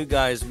when you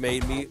guys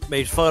made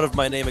fun of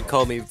my name and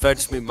called me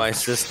Fetch Me My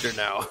Sister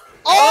now.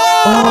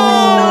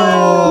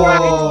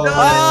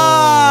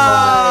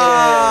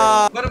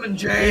 Ah! Put him in You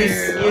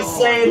jail.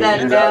 say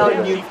that now,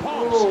 and you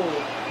fool.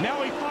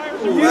 Now he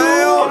fires a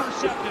Well-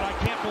 intercepted. I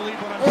can't believe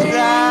what I'm seeing.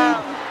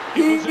 Yeah. It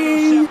was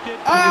intercepted.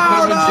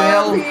 Put him in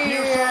jail.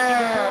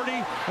 Near 40,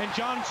 and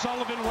John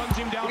Sullivan runs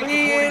him down. at the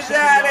He is 47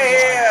 out of yard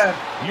here.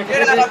 line.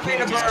 Get out of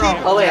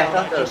Peterborough. Oh wait, I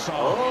thought those.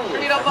 Oh.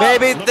 Beat him up.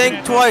 Maybe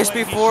think twice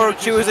before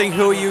choosing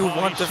who you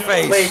want to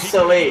face. Wait.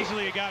 Easily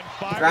have gotten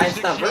 5 or Ryan's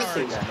 6 not yards.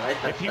 versing them, right?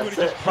 If he That's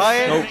would've it. just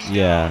Ryan? Nope.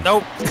 Yeah.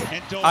 Nope.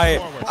 and dove I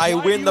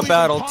forward. win the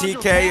battle.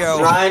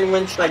 TKO. Ryan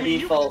wins by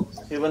default.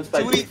 He wins by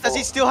default. Does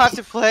he still have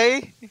to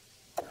play?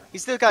 He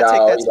still got to No,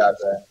 take he that. got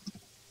that.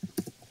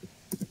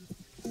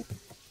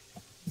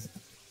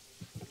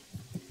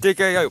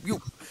 TKO.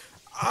 You.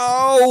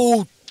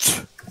 Ouch.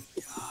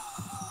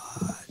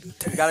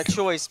 You got a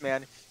choice,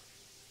 man.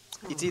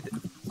 It's either.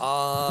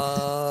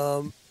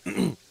 Alright.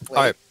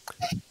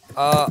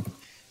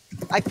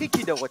 I think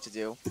you know what to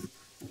do.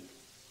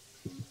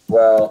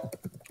 Well,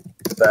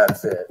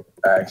 that's it,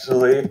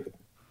 actually.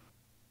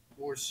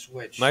 Or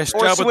switch. Nice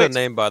Or job with switch. the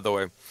name, by the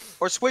way.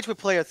 Or switch with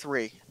player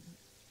 3.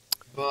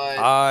 But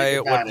I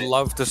think about would it.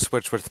 love to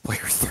switch with player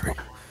 3.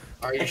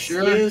 Are you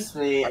sure? Excuse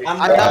me, I'm I'm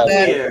not not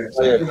here.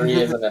 Player 3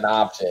 isn't an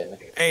option.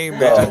 Amen.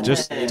 No.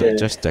 Just Either-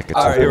 deck it.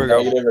 Alright, here we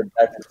go. Negative or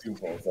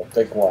decatuple, so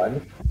pick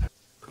one.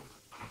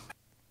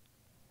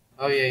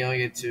 Oh yeah, you only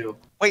get 2.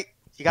 Wait,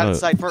 you got to No.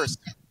 decide first.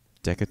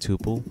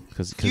 Decatuple?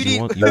 Because You you need-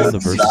 won the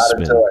versus Not a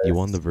spin. choice. You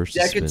won the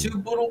versus spin.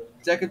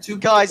 Decatuple.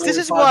 Guys, this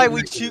is why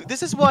we choose.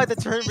 This is why the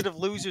tournament of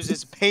losers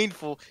is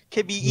painful.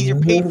 Can be either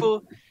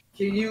painful.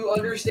 Can you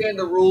understand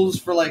the rules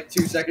for like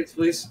 2 seconds,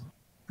 please?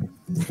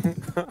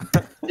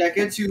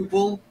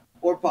 Decatuple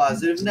or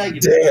positive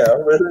negative.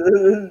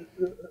 Damn.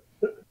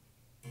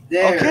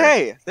 There.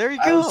 Okay, there you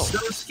I go. was so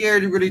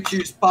scared you were gonna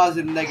choose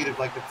positive negative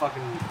like the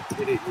fucking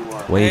idiot you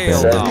are. Way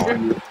Hell better.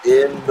 no.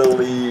 In the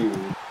lead.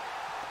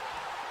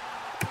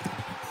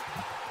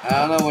 I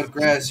don't know what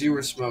grass you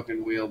were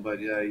smoking, Wheel, but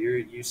yeah,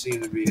 you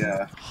seem to be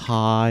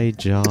Hi,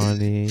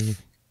 Johnny.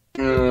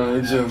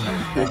 Hi,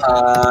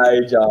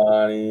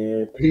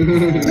 Johnny.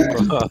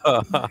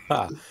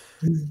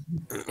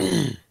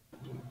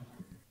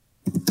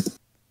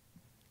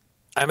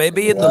 I may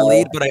be in the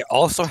lead, but I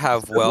also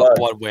have one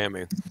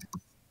whammy.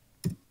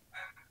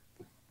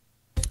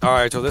 All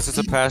right, so this is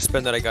a pass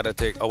spin that I gotta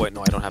take. Oh wait,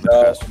 no, I don't have a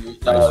No, pass.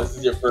 no, this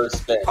is your first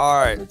spin.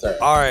 All right,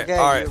 all right, Yeah,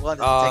 all you right.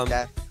 wanted to take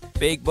that.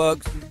 Big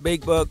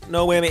buck,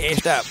 no whammy, a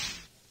step.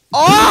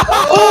 Oh!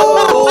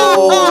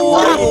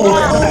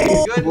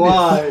 goodness.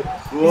 Why?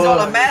 He's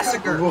on a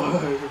massacre.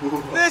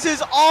 This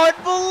is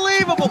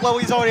unbelievable. Well,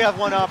 he's already have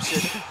one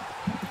option.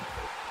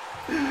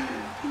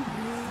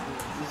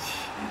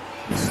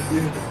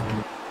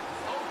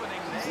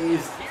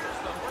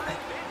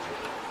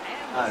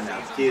 Oh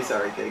no, he's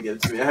already gonna give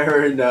it to me. I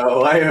already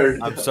know.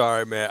 I'm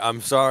sorry, man.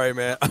 I'm sorry,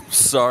 man. I'm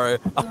sorry.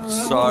 I'm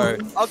sorry.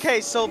 Okay,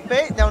 so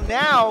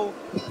now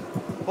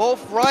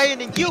both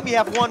Ryan and Gilby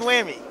have one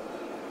whammy.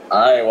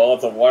 Alright, well,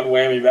 it's a one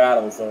whammy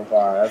battle so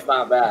far. That's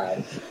not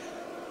bad.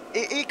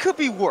 It could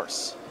be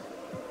worse.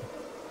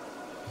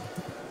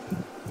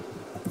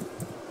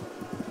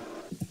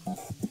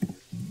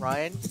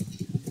 Ryan?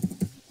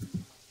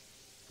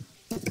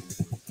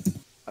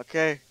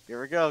 Okay,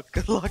 here we go.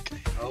 Good luck.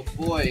 Oh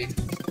boy.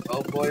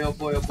 Oh boy, oh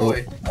boy, oh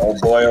boy. Oh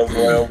boy, oh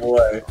boy, oh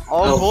boy.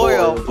 Oh boy,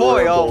 oh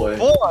boy, oh boy.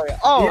 Oh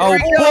Oh boy,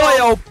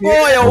 oh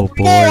boy, Oh oh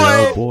boy,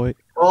 oh boy.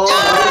 Oh,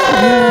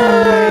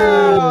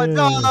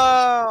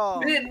 no!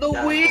 Spin the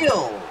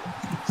wheel.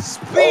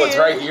 Spin! Oh, it's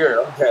right here.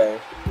 Okay.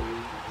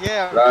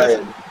 Yeah, Right.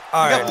 because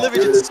All we got right,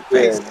 limited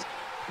space. You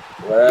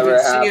Whatever can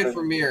see it happens.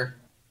 from here.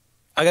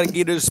 I gotta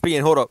get to the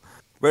spin. Hold up.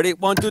 Ready?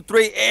 1, 2,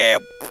 3.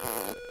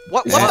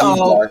 What Yeah. the?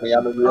 Marking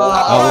on the wheel.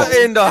 What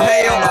in the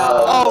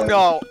hell? Oh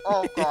no!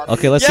 Oh god!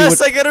 Okay, let's see Yes,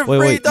 what. I get a wait,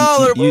 free wait.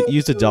 dollar.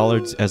 Use a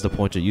dollar as the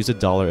pointer. Use a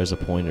dollar as a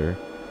pointer.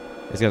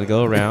 It's gonna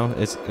go around.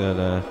 It's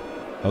gonna.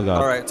 Oh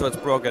god. All right, so it's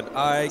broken.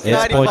 I It's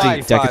get pointing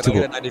 95. I Decatuple.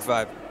 get a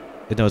 95.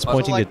 No, it's So,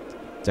 pointing like-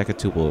 at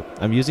Decatuple.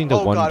 I'm using the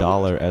Oh, God.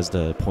 $1 as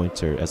the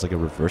pointer, as like a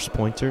reverse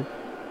pointer.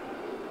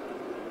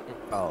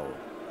 Oh.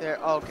 There.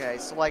 Okay,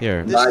 so like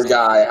Here. this My is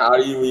guy, how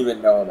do you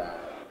even know that?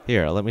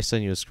 Here, let me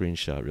send you a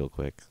screenshot real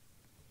quick.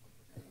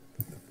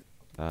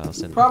 I'll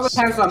send Probably this.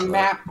 has a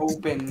map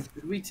open.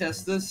 Did we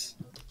test this?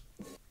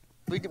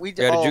 we Yeah, did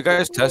you oh,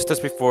 guys test this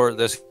before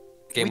this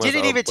game We was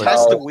didn't even open?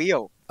 test the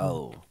wheel.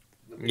 Oh.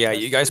 Yeah,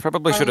 you guys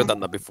probably should have done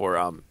that before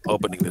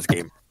opening this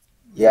game.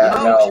 Yeah,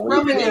 No, no, we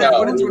probably did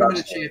no, it in we Tournament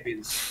of don't.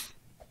 Champions.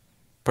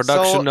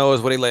 Production So-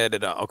 knows what he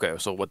landed on. Okay,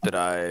 so what did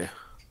I...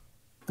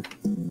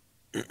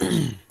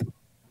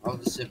 I'll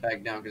just sit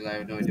back down because I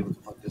have no idea what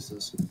the fuck this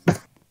is.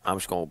 I'm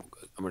just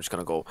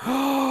gonna go.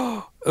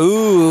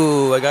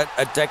 Ooh, I got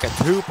a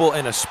Decatuple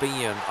and a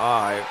spin.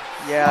 Alright.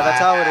 Yeah, that's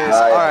how it is.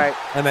 Right. All right.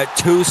 I'm at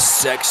 2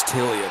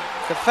 sextillion.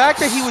 The fact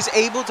that he was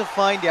able to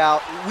find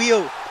out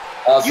wheel.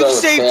 Also, You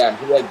saved- Sam,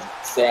 he had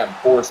Sam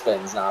 4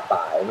 spins, not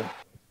 5.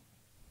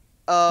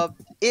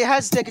 It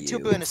has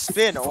Decatuple and a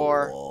spin,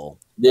 or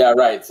Yeah,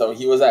 right. So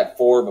he was at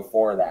 4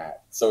 before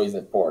that. So he's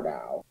at 4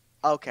 now.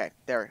 okay,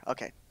 there.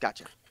 Okay,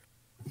 gotcha.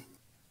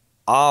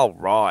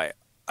 Alright.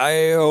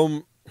 I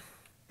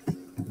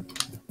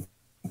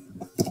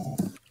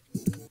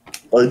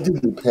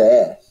did the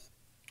pass.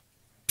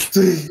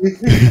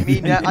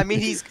 I mean,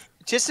 he's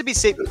just to be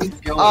safe.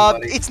 Go on,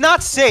 buddy. It's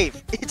not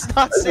safe. It's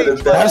not I did safe.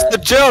 the But, That's the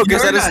joke,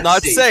 is You're that it's not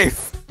not safe.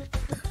 safe.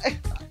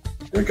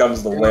 Here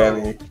comes the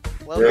whammy.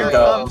 well, Here here it it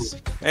comes.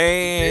 comes.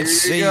 And Here he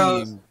see.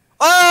 goes.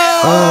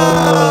 Oh!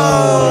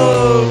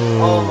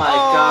 Oh my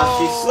gosh,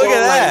 she stole Look at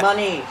that. my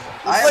money.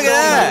 I Look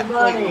at know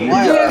that. Money.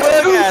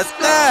 Look at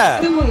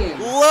that!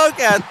 Look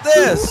at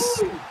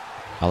this!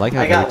 I like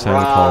how I every got time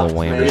we call a robbed,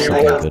 whammy, man.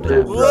 something good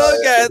happens.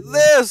 Look at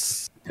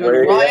this! Could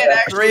Wait, Ryan yeah.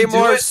 actually 3 do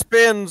more it?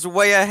 spins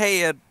way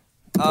ahead.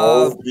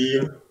 Oh,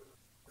 Steve.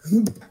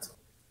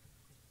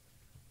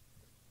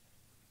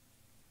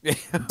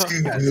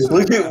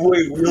 Look at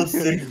Will's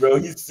sitting, bro.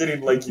 He's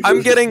sitting like he's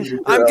I'm getting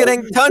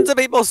tons of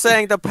people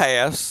saying to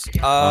pass.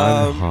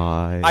 I'm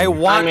high. I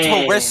want I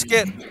mean- to risk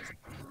it.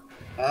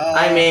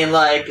 I mean,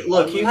 like,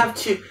 look, you have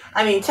two.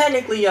 I mean,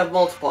 technically you have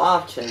multiple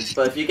options,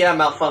 but if you get a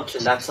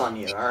malfunction, that's on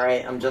you,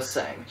 alright? I'm just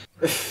saying.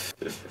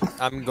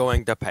 I'm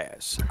going to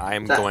pass.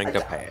 I'm That- going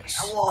to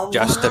pass. Well,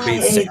 Just to be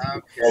why? safe.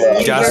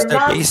 Okay. Just You're to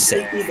not be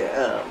safe. taking it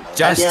up.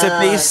 Just to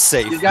be Yeah.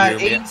 safe. You got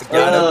Yumi. 8 I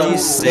gotta Oh, be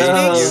He's safe. being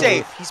no. Yumi.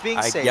 safe. He's being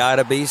I safe.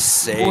 gotta be Quote,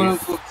 safe.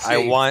 unquote, I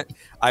safe.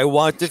 I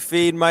want to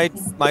feed my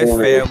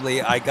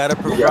family. I gotta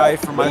provide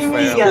for my You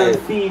family. gotta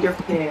feed your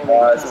family.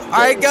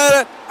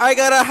 I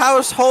got a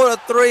household of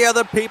 3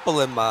 other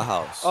people in my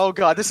house. Oh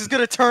god, this is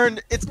gonna turn.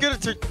 This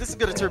is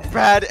gonna turn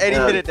bad any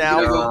minute now.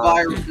 This is gonna go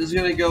viral. This is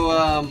gonna go.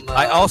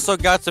 I also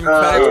got some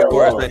credit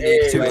scores that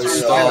need to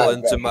install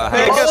into my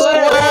Pick a house.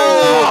 square.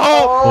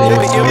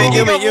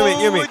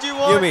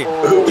 Yumi,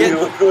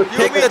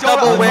 pick the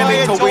double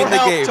whammy to win the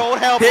game.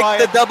 Pick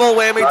the double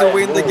whammy to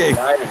win the game.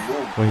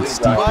 Wait,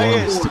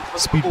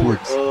 speedboard.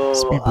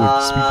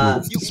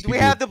 We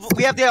have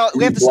the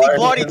Steve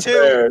Bloody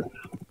too.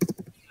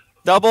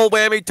 Double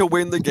whammy to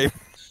win the game.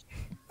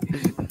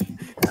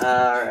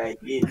 Alright.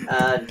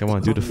 Come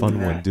on, do the fun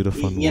one. Do the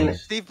fun one.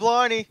 Steve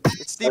Blarney.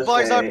 It's Steve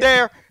Blarney's up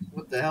there.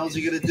 What the hell's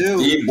he gonna do?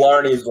 Steve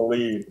Blarney's the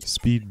lead.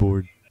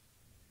 Speedboard.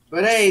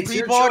 But hey, it's Steve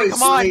your Blarney, choice.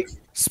 come on. Like,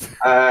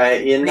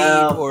 Alright, you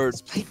know.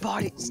 Steve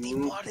Blarney. Steve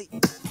Blarney.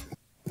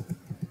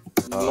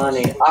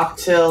 Money.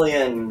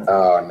 Octillion.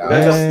 Oh no.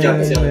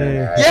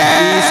 Octillion.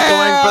 Yeah! He's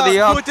going for the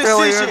Good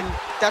decision.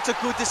 Octillion. That's a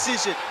good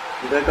decision.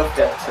 You gotta go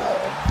for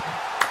Octillion.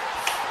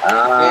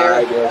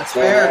 I That's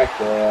fair.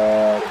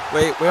 disconnected.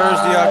 Wait, where's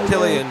the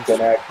Octillion?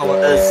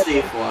 The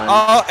Steve one.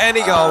 Oh, and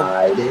he go.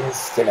 I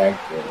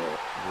disconnected.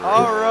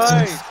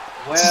 Alright.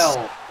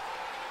 well,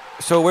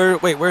 So where's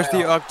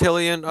the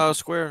Octillion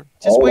square?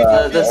 Just wait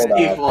for The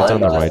Steve one. It's on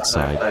the right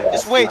side.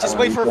 Just wait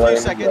for a few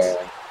seconds.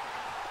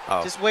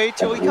 Oh. Just wait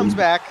till he comes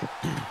back.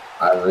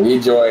 I'm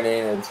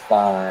rejoining. It's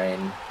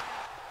fine.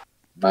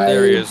 My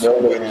There he is.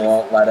 building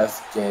won't let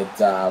us get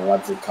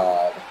what's it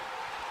called?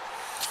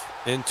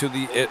 Into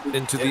the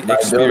My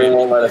building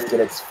won't let us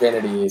experience.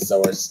 get Xfinity,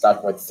 so we're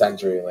stuck with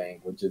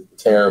CenturyLink, which is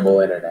terrible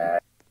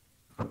internet.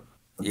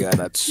 Yeah,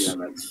 that's.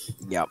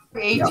 Yep.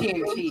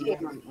 AT&T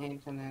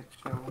internet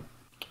show.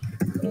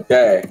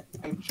 Okay,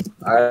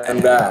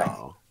 I'm back.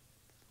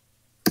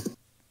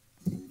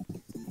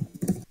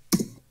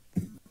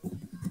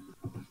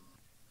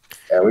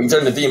 Yeah, we can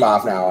turn the theme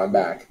off now. I'm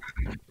back.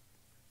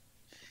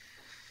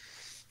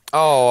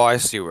 Oh, I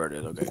see where it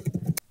is. Okay.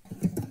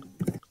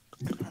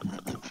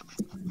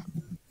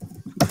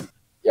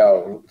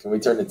 Yo, can we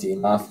turn the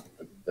theme off?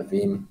 The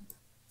theme?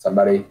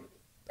 Somebody?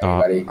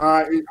 Anybody?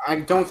 I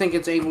don't think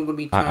it's able to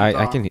be turned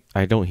off.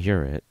 I don't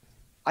hear it.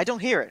 I don't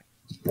hear it.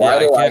 Yeah,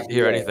 do I can't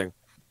hear anything.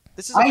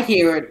 This is. I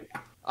hear it.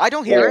 I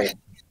don't hear it.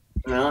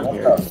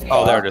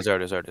 Oh, there it is. There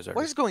it is. There it is.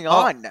 What is going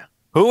on?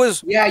 Who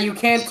is? Yeah, you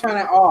can't turn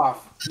it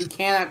off. You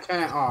cannot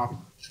turn it off.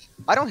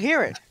 I don't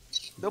hear it.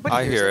 Nobody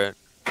I hears hear it.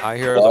 I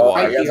hear the Well,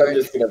 I one. guess I'm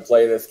just gonna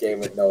play this game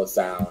with no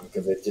sound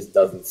because it just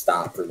doesn't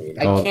stop for me.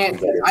 Oh. I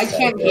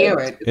can't hear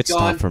it. It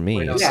stopped for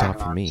me. It Yeah.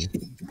 stopped for me.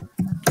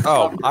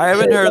 Oh, I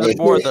haven't heard the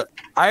board.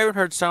 I haven't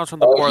heard sounds from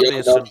the board yeah,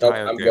 this nope,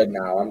 entire I'm game. good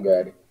now. I'm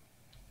good.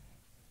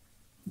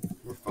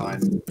 we're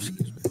fine.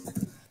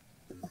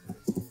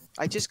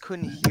 I just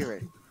couldn't hear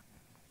it.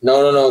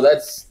 No.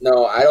 That's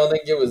no. I don't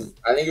think it was.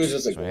 I think it was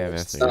just a So, yeah, glitch.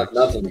 that's It's not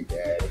nothing we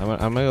did. I'm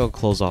gonna go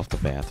close off the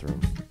bathroom.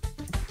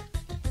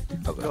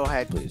 Okay. Go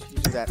ahead, please. You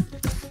do that.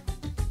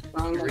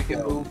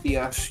 Freaking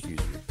Boothia. Excuse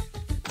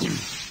me.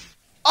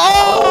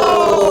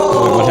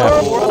 Oh! What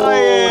happened?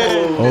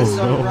 Ryan! Oh, This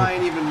on no.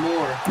 Ryan even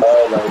more.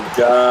 Oh my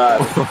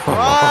god.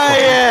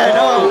 Ryan!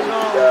 Oh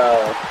no.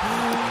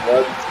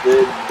 One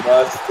big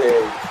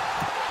mistake.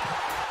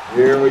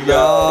 Here we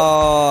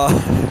go.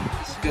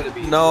 This is gonna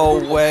be No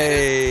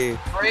way.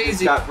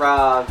 crazy. Got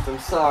robbed. I'm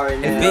sorry,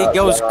 If man. he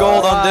goes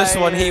gold on this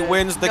one, he Ryan,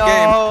 wins the no,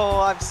 game.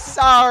 I'm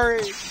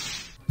sorry.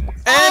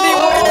 And he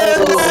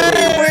wins! And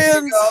he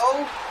wins!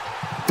 Go.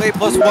 Wait,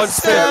 plus Yes, one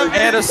spin,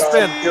 and a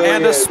spin,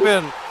 and a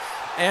spin,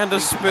 and a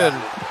spin.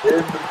 In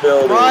the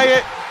building.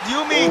 Ryan,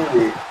 Yumi.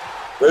 Holy.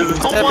 This is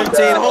Don't want to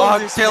 $17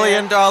 hold this,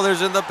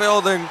 octillion in the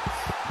building,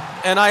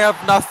 and I have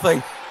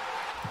nothing.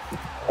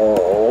 a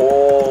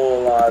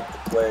whole lot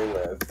to play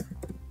with.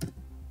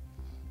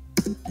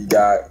 You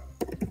got.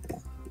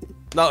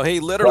 No, he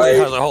literally Right.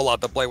 has a whole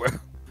lot to play with.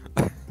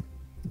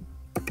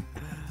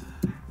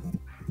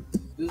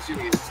 This is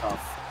gonna get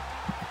tough.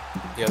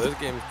 Yeah, this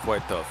game is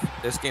quite tough.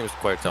 This game is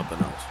quite something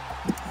else.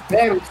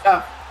 Very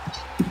tough.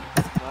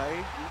 Right?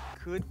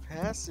 You could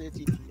pass it.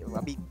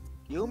 I mean,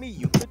 Yumi,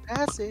 you could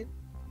pass it.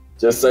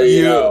 Just so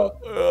you know,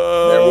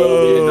 there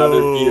will be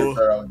another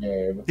Peterborough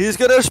game. He's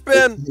gonna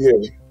spin.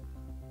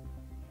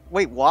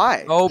 Wait,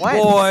 why? Oh When?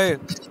 boy.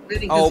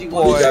 Oh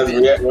boy. Because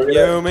we're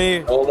gonna.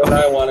 Yumi. Olga and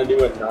I want to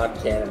do a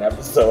non-canon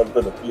episode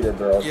for the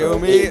Peterborough.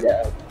 Yumi.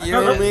 Yeah.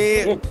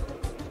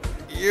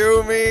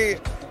 Yumi.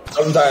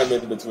 Sometime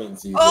in between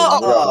seasons. Oh,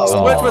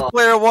 We're switch with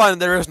player one.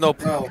 There is no.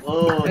 Bro.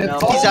 Oh, no.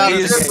 He's out.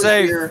 He's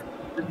safe.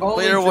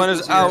 Player one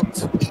is out.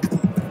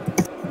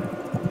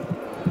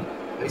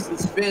 Wasting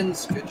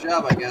spins. Good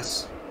job, I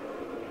guess.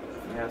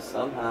 Yeah,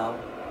 somehow.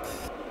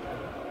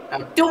 Now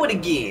do it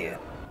again.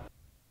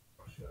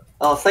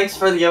 Oh, thanks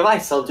for the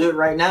advice. I'll do it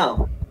right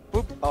now.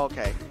 Boop.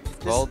 Okay.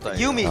 Well done.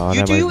 Yumi, Oh,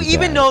 you that do might you be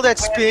even bad. know that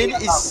spin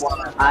is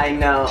I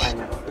know. I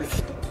am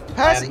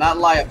passing? not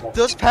liable.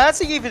 Does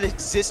passing even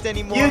exist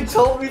anymore? You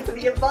told me for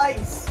the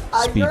advice.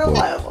 You're Speedboat.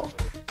 liable.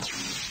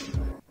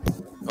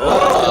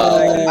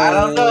 I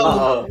don't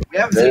know. We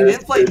haven't seen him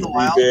play in a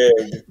while.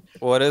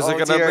 What is it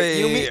gonna dear.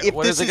 be? Yumi,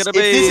 What is it gonna if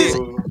this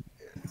be?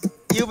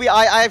 Yumi,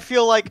 I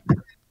feel like.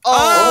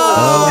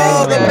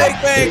 Oh, the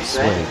big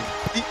swing.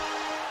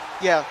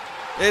 Yeah.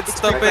 It's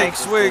the big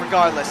swing.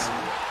 Regardless.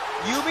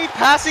 Yumi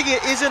passing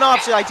it is an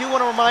option. I do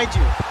want to remind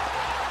you.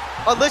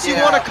 Unless you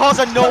want to cause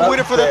a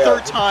no-winner for the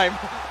third time.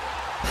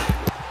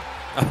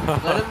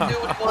 Let him do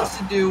what he wants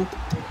to do.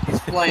 He's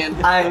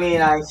playing. I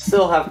mean, I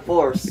still have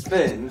 4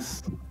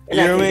 spins. And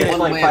I can get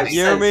 25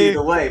 cents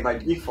either way by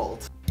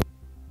default.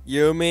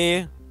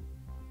 Yumi.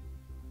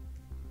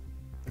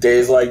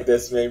 Days like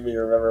this made me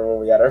remember when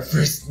we had our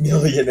first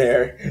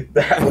millionaire.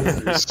 That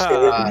was the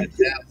shit.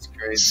 That's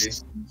crazy.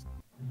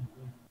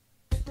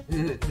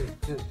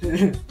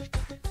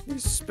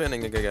 He's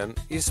spinning again.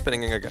 He's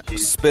spinning again.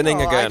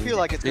 Spinning again. I feel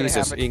like it's gonna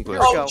Jesus, happen. English.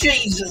 Oh,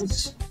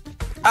 Jesus.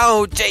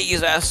 Oh,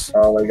 Jesus.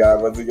 Oh my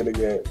god, what's he gonna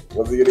get?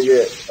 What's he gonna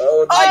get?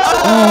 Oh,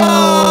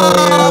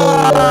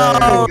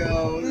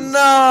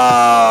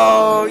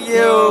 no!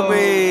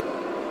 Yumi!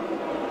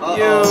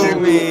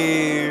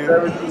 Yumi!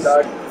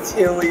 $17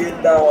 billion.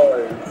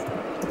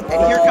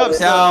 And here comes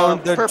down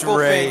the the purple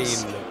drain.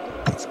 face.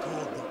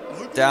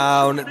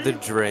 Down the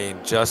drain,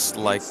 just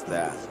like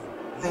that.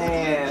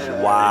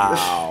 Man.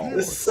 Wow.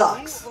 This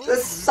sucks.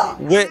 This sucks.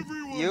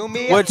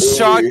 Yumi. What's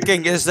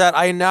shocking is that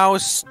I now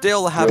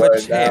still have a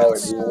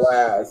chance.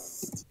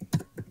 Last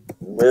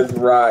with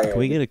Ryan. Can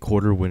we get a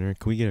quarter winner?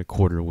 Can we get a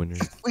quarter winner?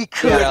 We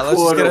could. Yeah,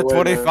 let's get a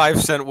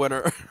 25-cent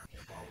winner.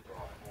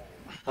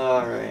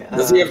 Alright.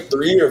 Does he have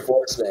 3 or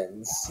 4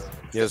 spins?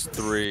 He has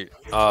 3.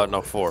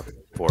 No, 4.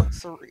 4.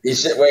 He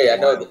should wait. I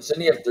know.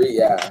 Shouldn't he have 3?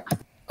 Yeah.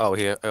 Oh,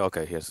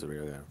 okay. He has 3.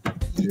 Okay.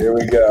 Here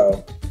we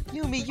go.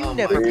 Yumi, you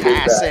never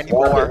pass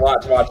anymore.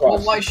 Watch. Well,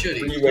 why should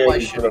he? 3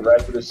 whammies for the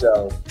rest of the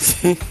show.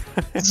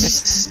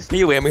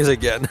 He whammies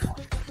again.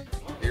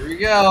 Here we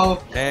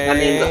go. I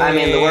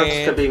mean, the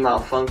works could be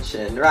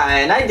malfunction.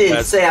 Ryan, I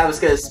didn't say I was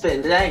gonna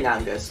spin. Today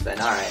I'm gonna spin.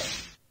 All right.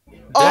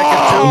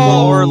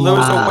 Decatuple or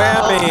lose a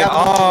whammy.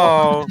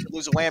 Oh.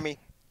 Lose a whammy.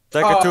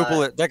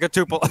 Decatuple it.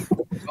 Decatuple.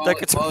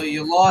 Oh,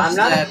 you lost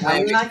that.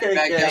 I'm not gonna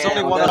get.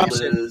 only one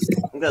option.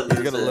 I'm gonna lose.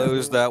 You're gonna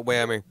lose that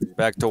whammy.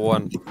 Back to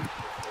 1.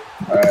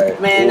 Alright.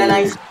 Man, and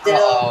I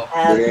still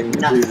have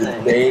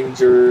nothing.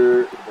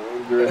 Dangerous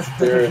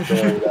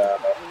territory now.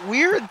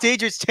 We're in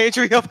dangerous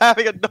territory of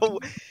having a no.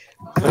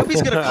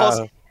 Nobody's gonna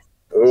cause.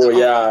 Oh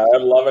yeah,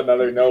 I'd love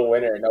another no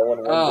winner. No one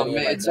wins. Oh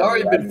man, it's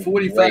already been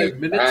 45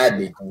 minutes. That'd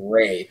be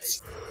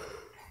great.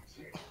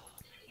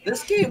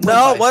 This game.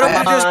 No, why don't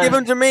you just give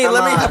him to me?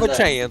 Let me have a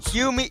chance.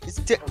 Yumi,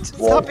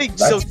 stop being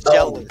so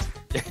jealous.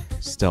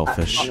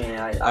 Selfish.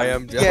 I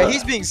am jealous. Yeah,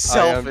 he's being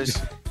selfish.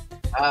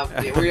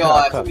 We all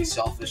have to be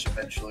selfish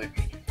eventually.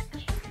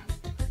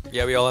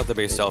 Yeah, we all have to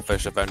be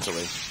selfish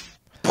eventually.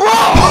 Bro!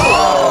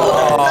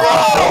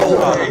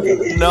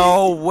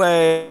 No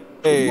way!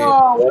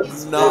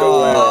 No!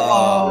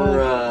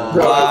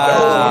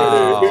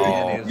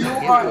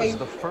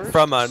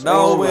 From a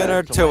no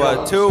winner to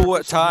a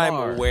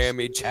 2-time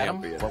whammy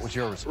champion. What was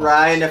yours?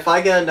 Ryan, if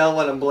I get a no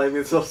one, I'm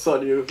blaming this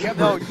on you.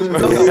 No,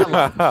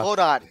 hold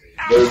on.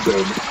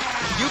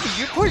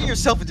 You're putting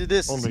yourself into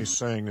this. Only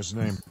saying his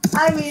name.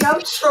 I mean,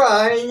 I'm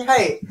trying.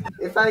 Hey,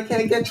 if I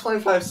can't get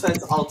 25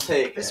 cents, I'll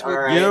take it. All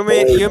right.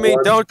 Yumi,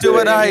 don't do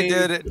what I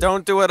did.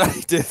 Don't do what I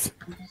did.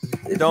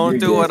 Don't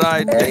do what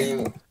I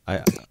did.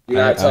 You're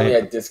not telling me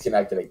I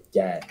disconnected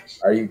again.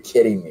 Are you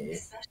kidding me?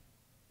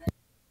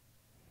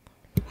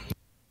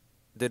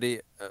 Did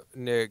he,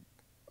 Nick?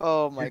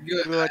 Oh my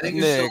god,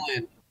 Nick.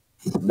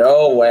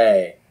 No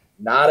way.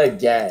 Not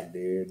again,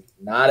 dude.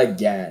 Not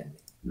again.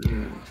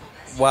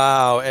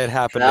 Wow, it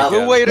happened again.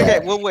 We'll wait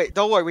again. We'll wait.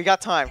 Don't worry, we got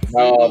time.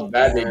 No,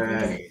 that'd be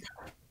great.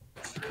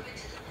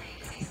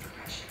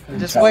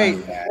 Just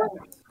wait.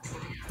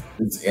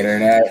 This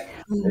internet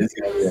is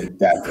gonna be a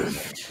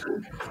death.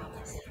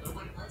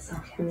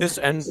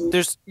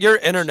 Your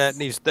internet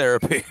needs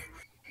therapy.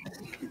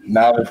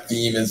 Now the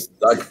theme is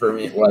stuck for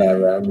me.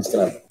 Whatever. I'm just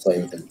gonna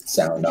play with the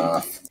sound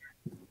off.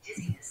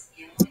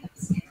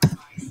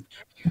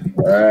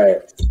 All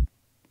right.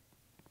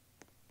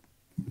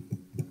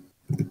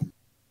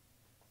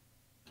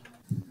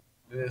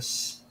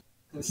 This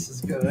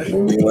is good.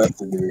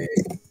 Listen to me.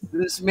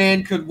 This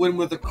man could win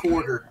with a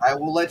quarter. I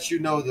will let you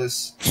know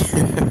this.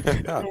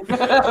 Oh, I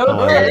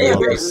would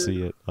love to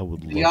see it. I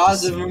would love The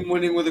odds to of see him it.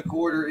 winning with a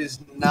quarter is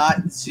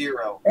not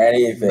 0.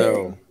 Anything.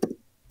 No.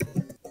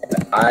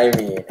 I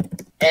mean,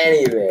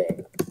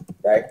 anything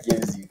that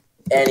gives you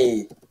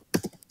any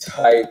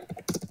type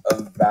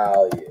of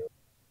value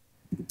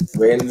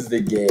wins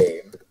the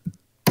game.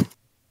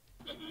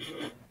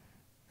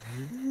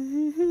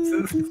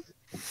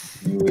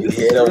 You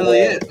hit a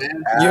really win it,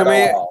 man.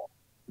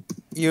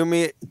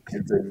 Yumi,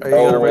 It's are you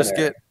gonna risk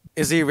it?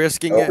 Is he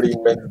risking Nobody it?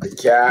 wins the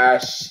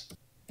cash.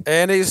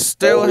 And he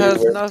still Nobody has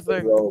wins the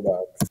nothing.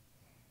 Robux.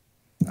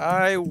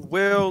 I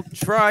will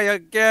try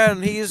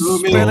again. He's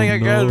Yumi. spinning Oh,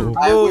 again. no.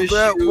 I Move wish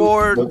that you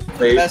board. Look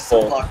Best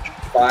of faithful. luck.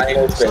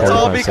 Final spin. Let's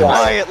all be 45 cents.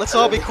 quiet. Let's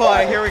all be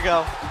quiet. Here we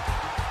go.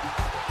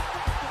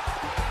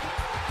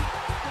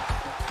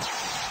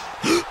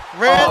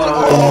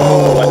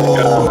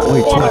 Oh,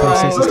 wait, 25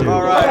 cents is there.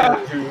 All right.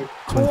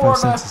 25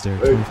 cents is there.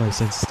 25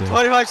 cents is there.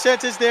 25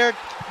 cents is there.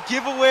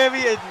 Give a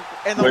whammy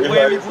and the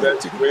whammy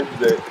wins.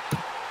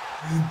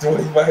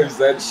 25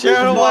 cents.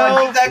 Share the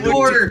Get that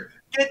quarter.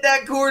 Get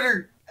that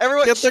quarter.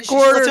 Everyone, get the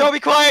quarter. Let's all be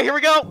quiet. Here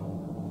we go.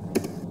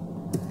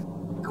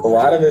 A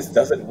lot of this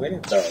doesn't win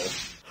it though. It's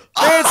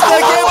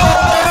the game of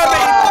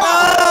whammy.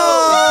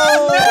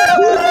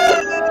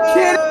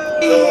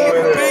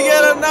 We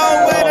get a no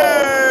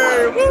winner.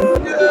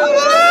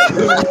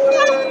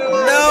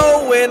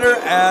 No winner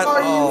at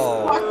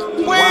all.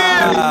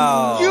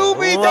 Wow. You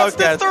mean that's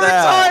the third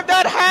time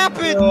that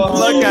happened?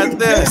 Look at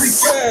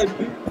this.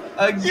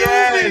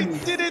 Again.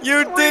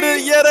 You did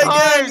it yet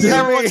again,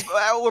 Jimmy.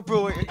 We're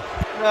booing.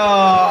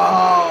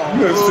 No.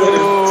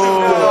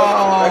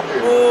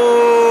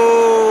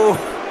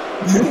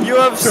 You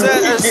have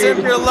set a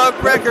Simple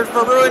Luck record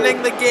for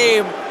ruining the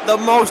game the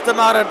most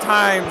amount of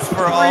times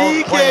for all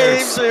 3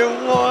 players. games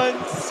in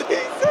 1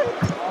 season.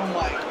 Oh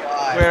my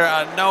god. Where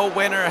a no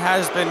winner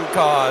has been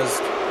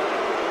caused.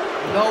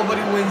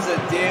 Nobody wins a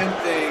damn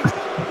thing.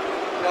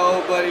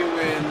 Nobody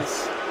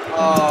wins.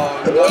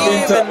 Oh, no.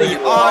 Even the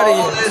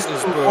audience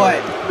is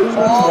what?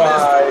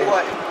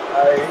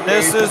 booing.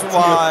 This is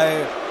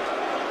why.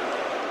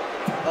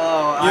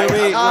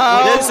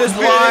 This is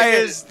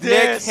why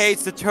Nick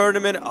hates the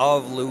tournament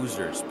of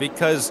losers,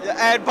 because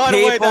and by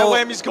the way, that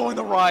whammy's going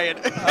to Ryan.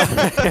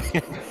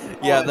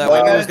 Yeah, that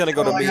whammy's gonna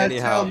go to me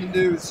anyhow.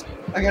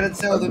 I gotta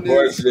tell the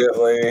news.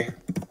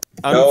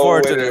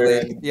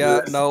 Unfortunately,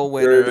 yeah, no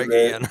winner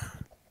again.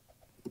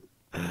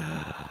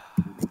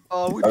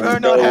 Oh, we better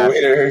not have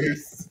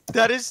winners.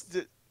 That is.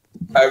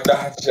 I'm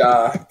not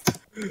shocked.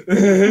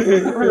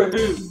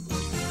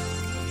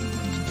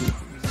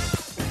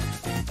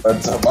 But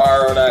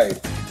tomorrow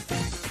night,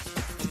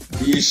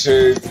 be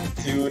sure to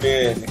tune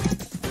in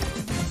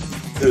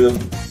to the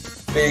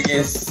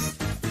biggest.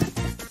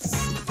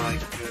 My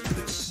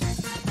goodness.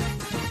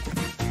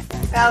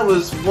 That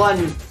was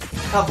one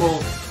couple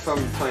from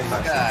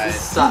 25 cents.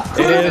 This sucked.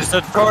 It is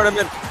the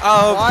tournament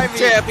of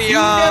champions. You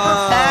never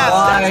passed.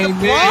 That's the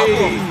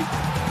problem.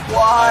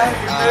 Why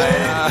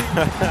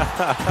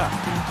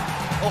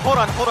Oh, hold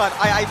on.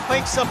 I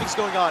think something's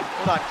going on.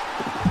 Hold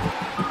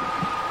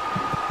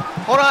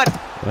on. What?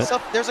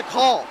 There's a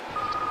call.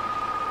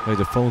 Wait,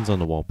 the phone's on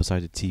the wall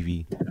beside the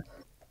TV.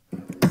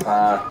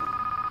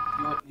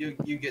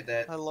 You get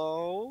that.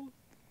 Hello?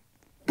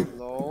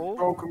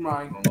 Oh, come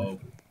on. Hello.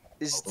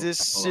 Is this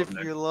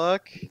Simple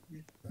Luck?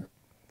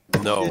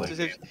 No.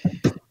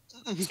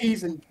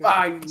 Season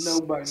 5,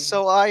 nobody.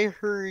 So I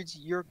heard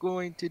you're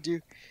going to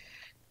do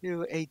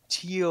a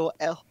TOC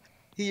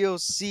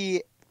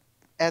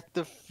at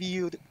the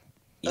field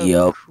of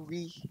Yup.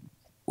 Cree.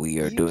 We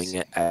are doing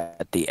it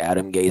at the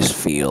Adam Gase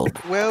Field.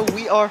 Well,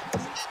 we are.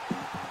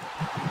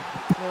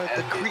 At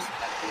the Cree.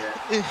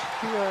 We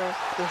are at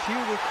the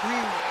field of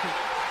Cree.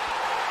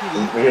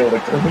 Field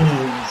of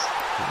Queens.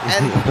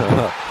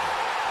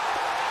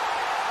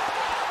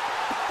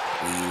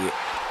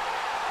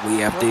 We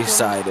have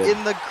decided.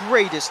 In the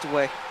greatest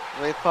way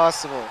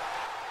possible.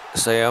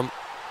 Sam,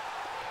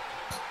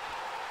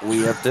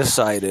 we have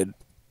decided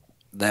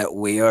that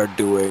we are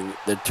doing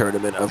the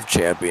Tournament of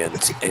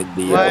Champions in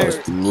the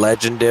most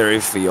legendary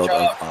field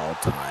of all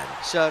time.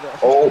 Shut up.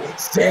 Oh,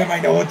 Sam, I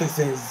know what this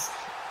is.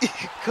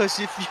 Because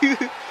if you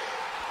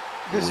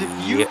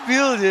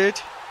build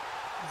it,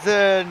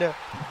 then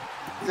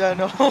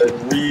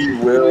we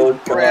will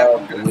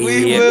come.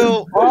 We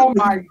will. Oh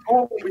my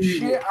holy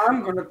shit!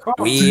 I'm gonna call.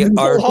 We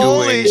are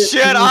Holy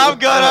shit! I'm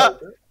gonna.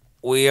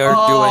 We are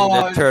doing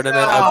the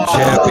Tournament of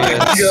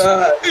Champions.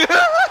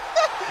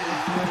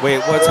 Wait,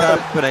 what's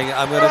happening?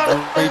 I'm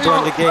gonna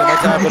rejoin the game.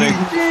 What's happening?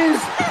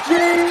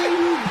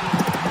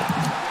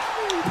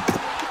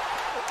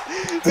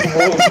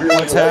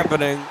 What's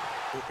happening?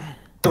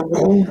 The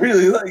room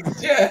really likes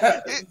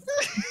jazz.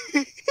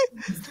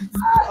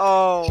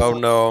 Oh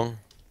no.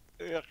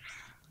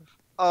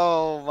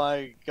 Oh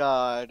my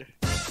god.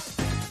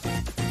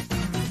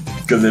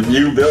 Because if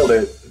you build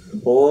it,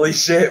 holy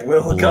shit,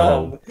 will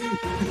come.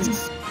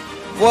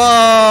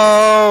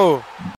 Whoa!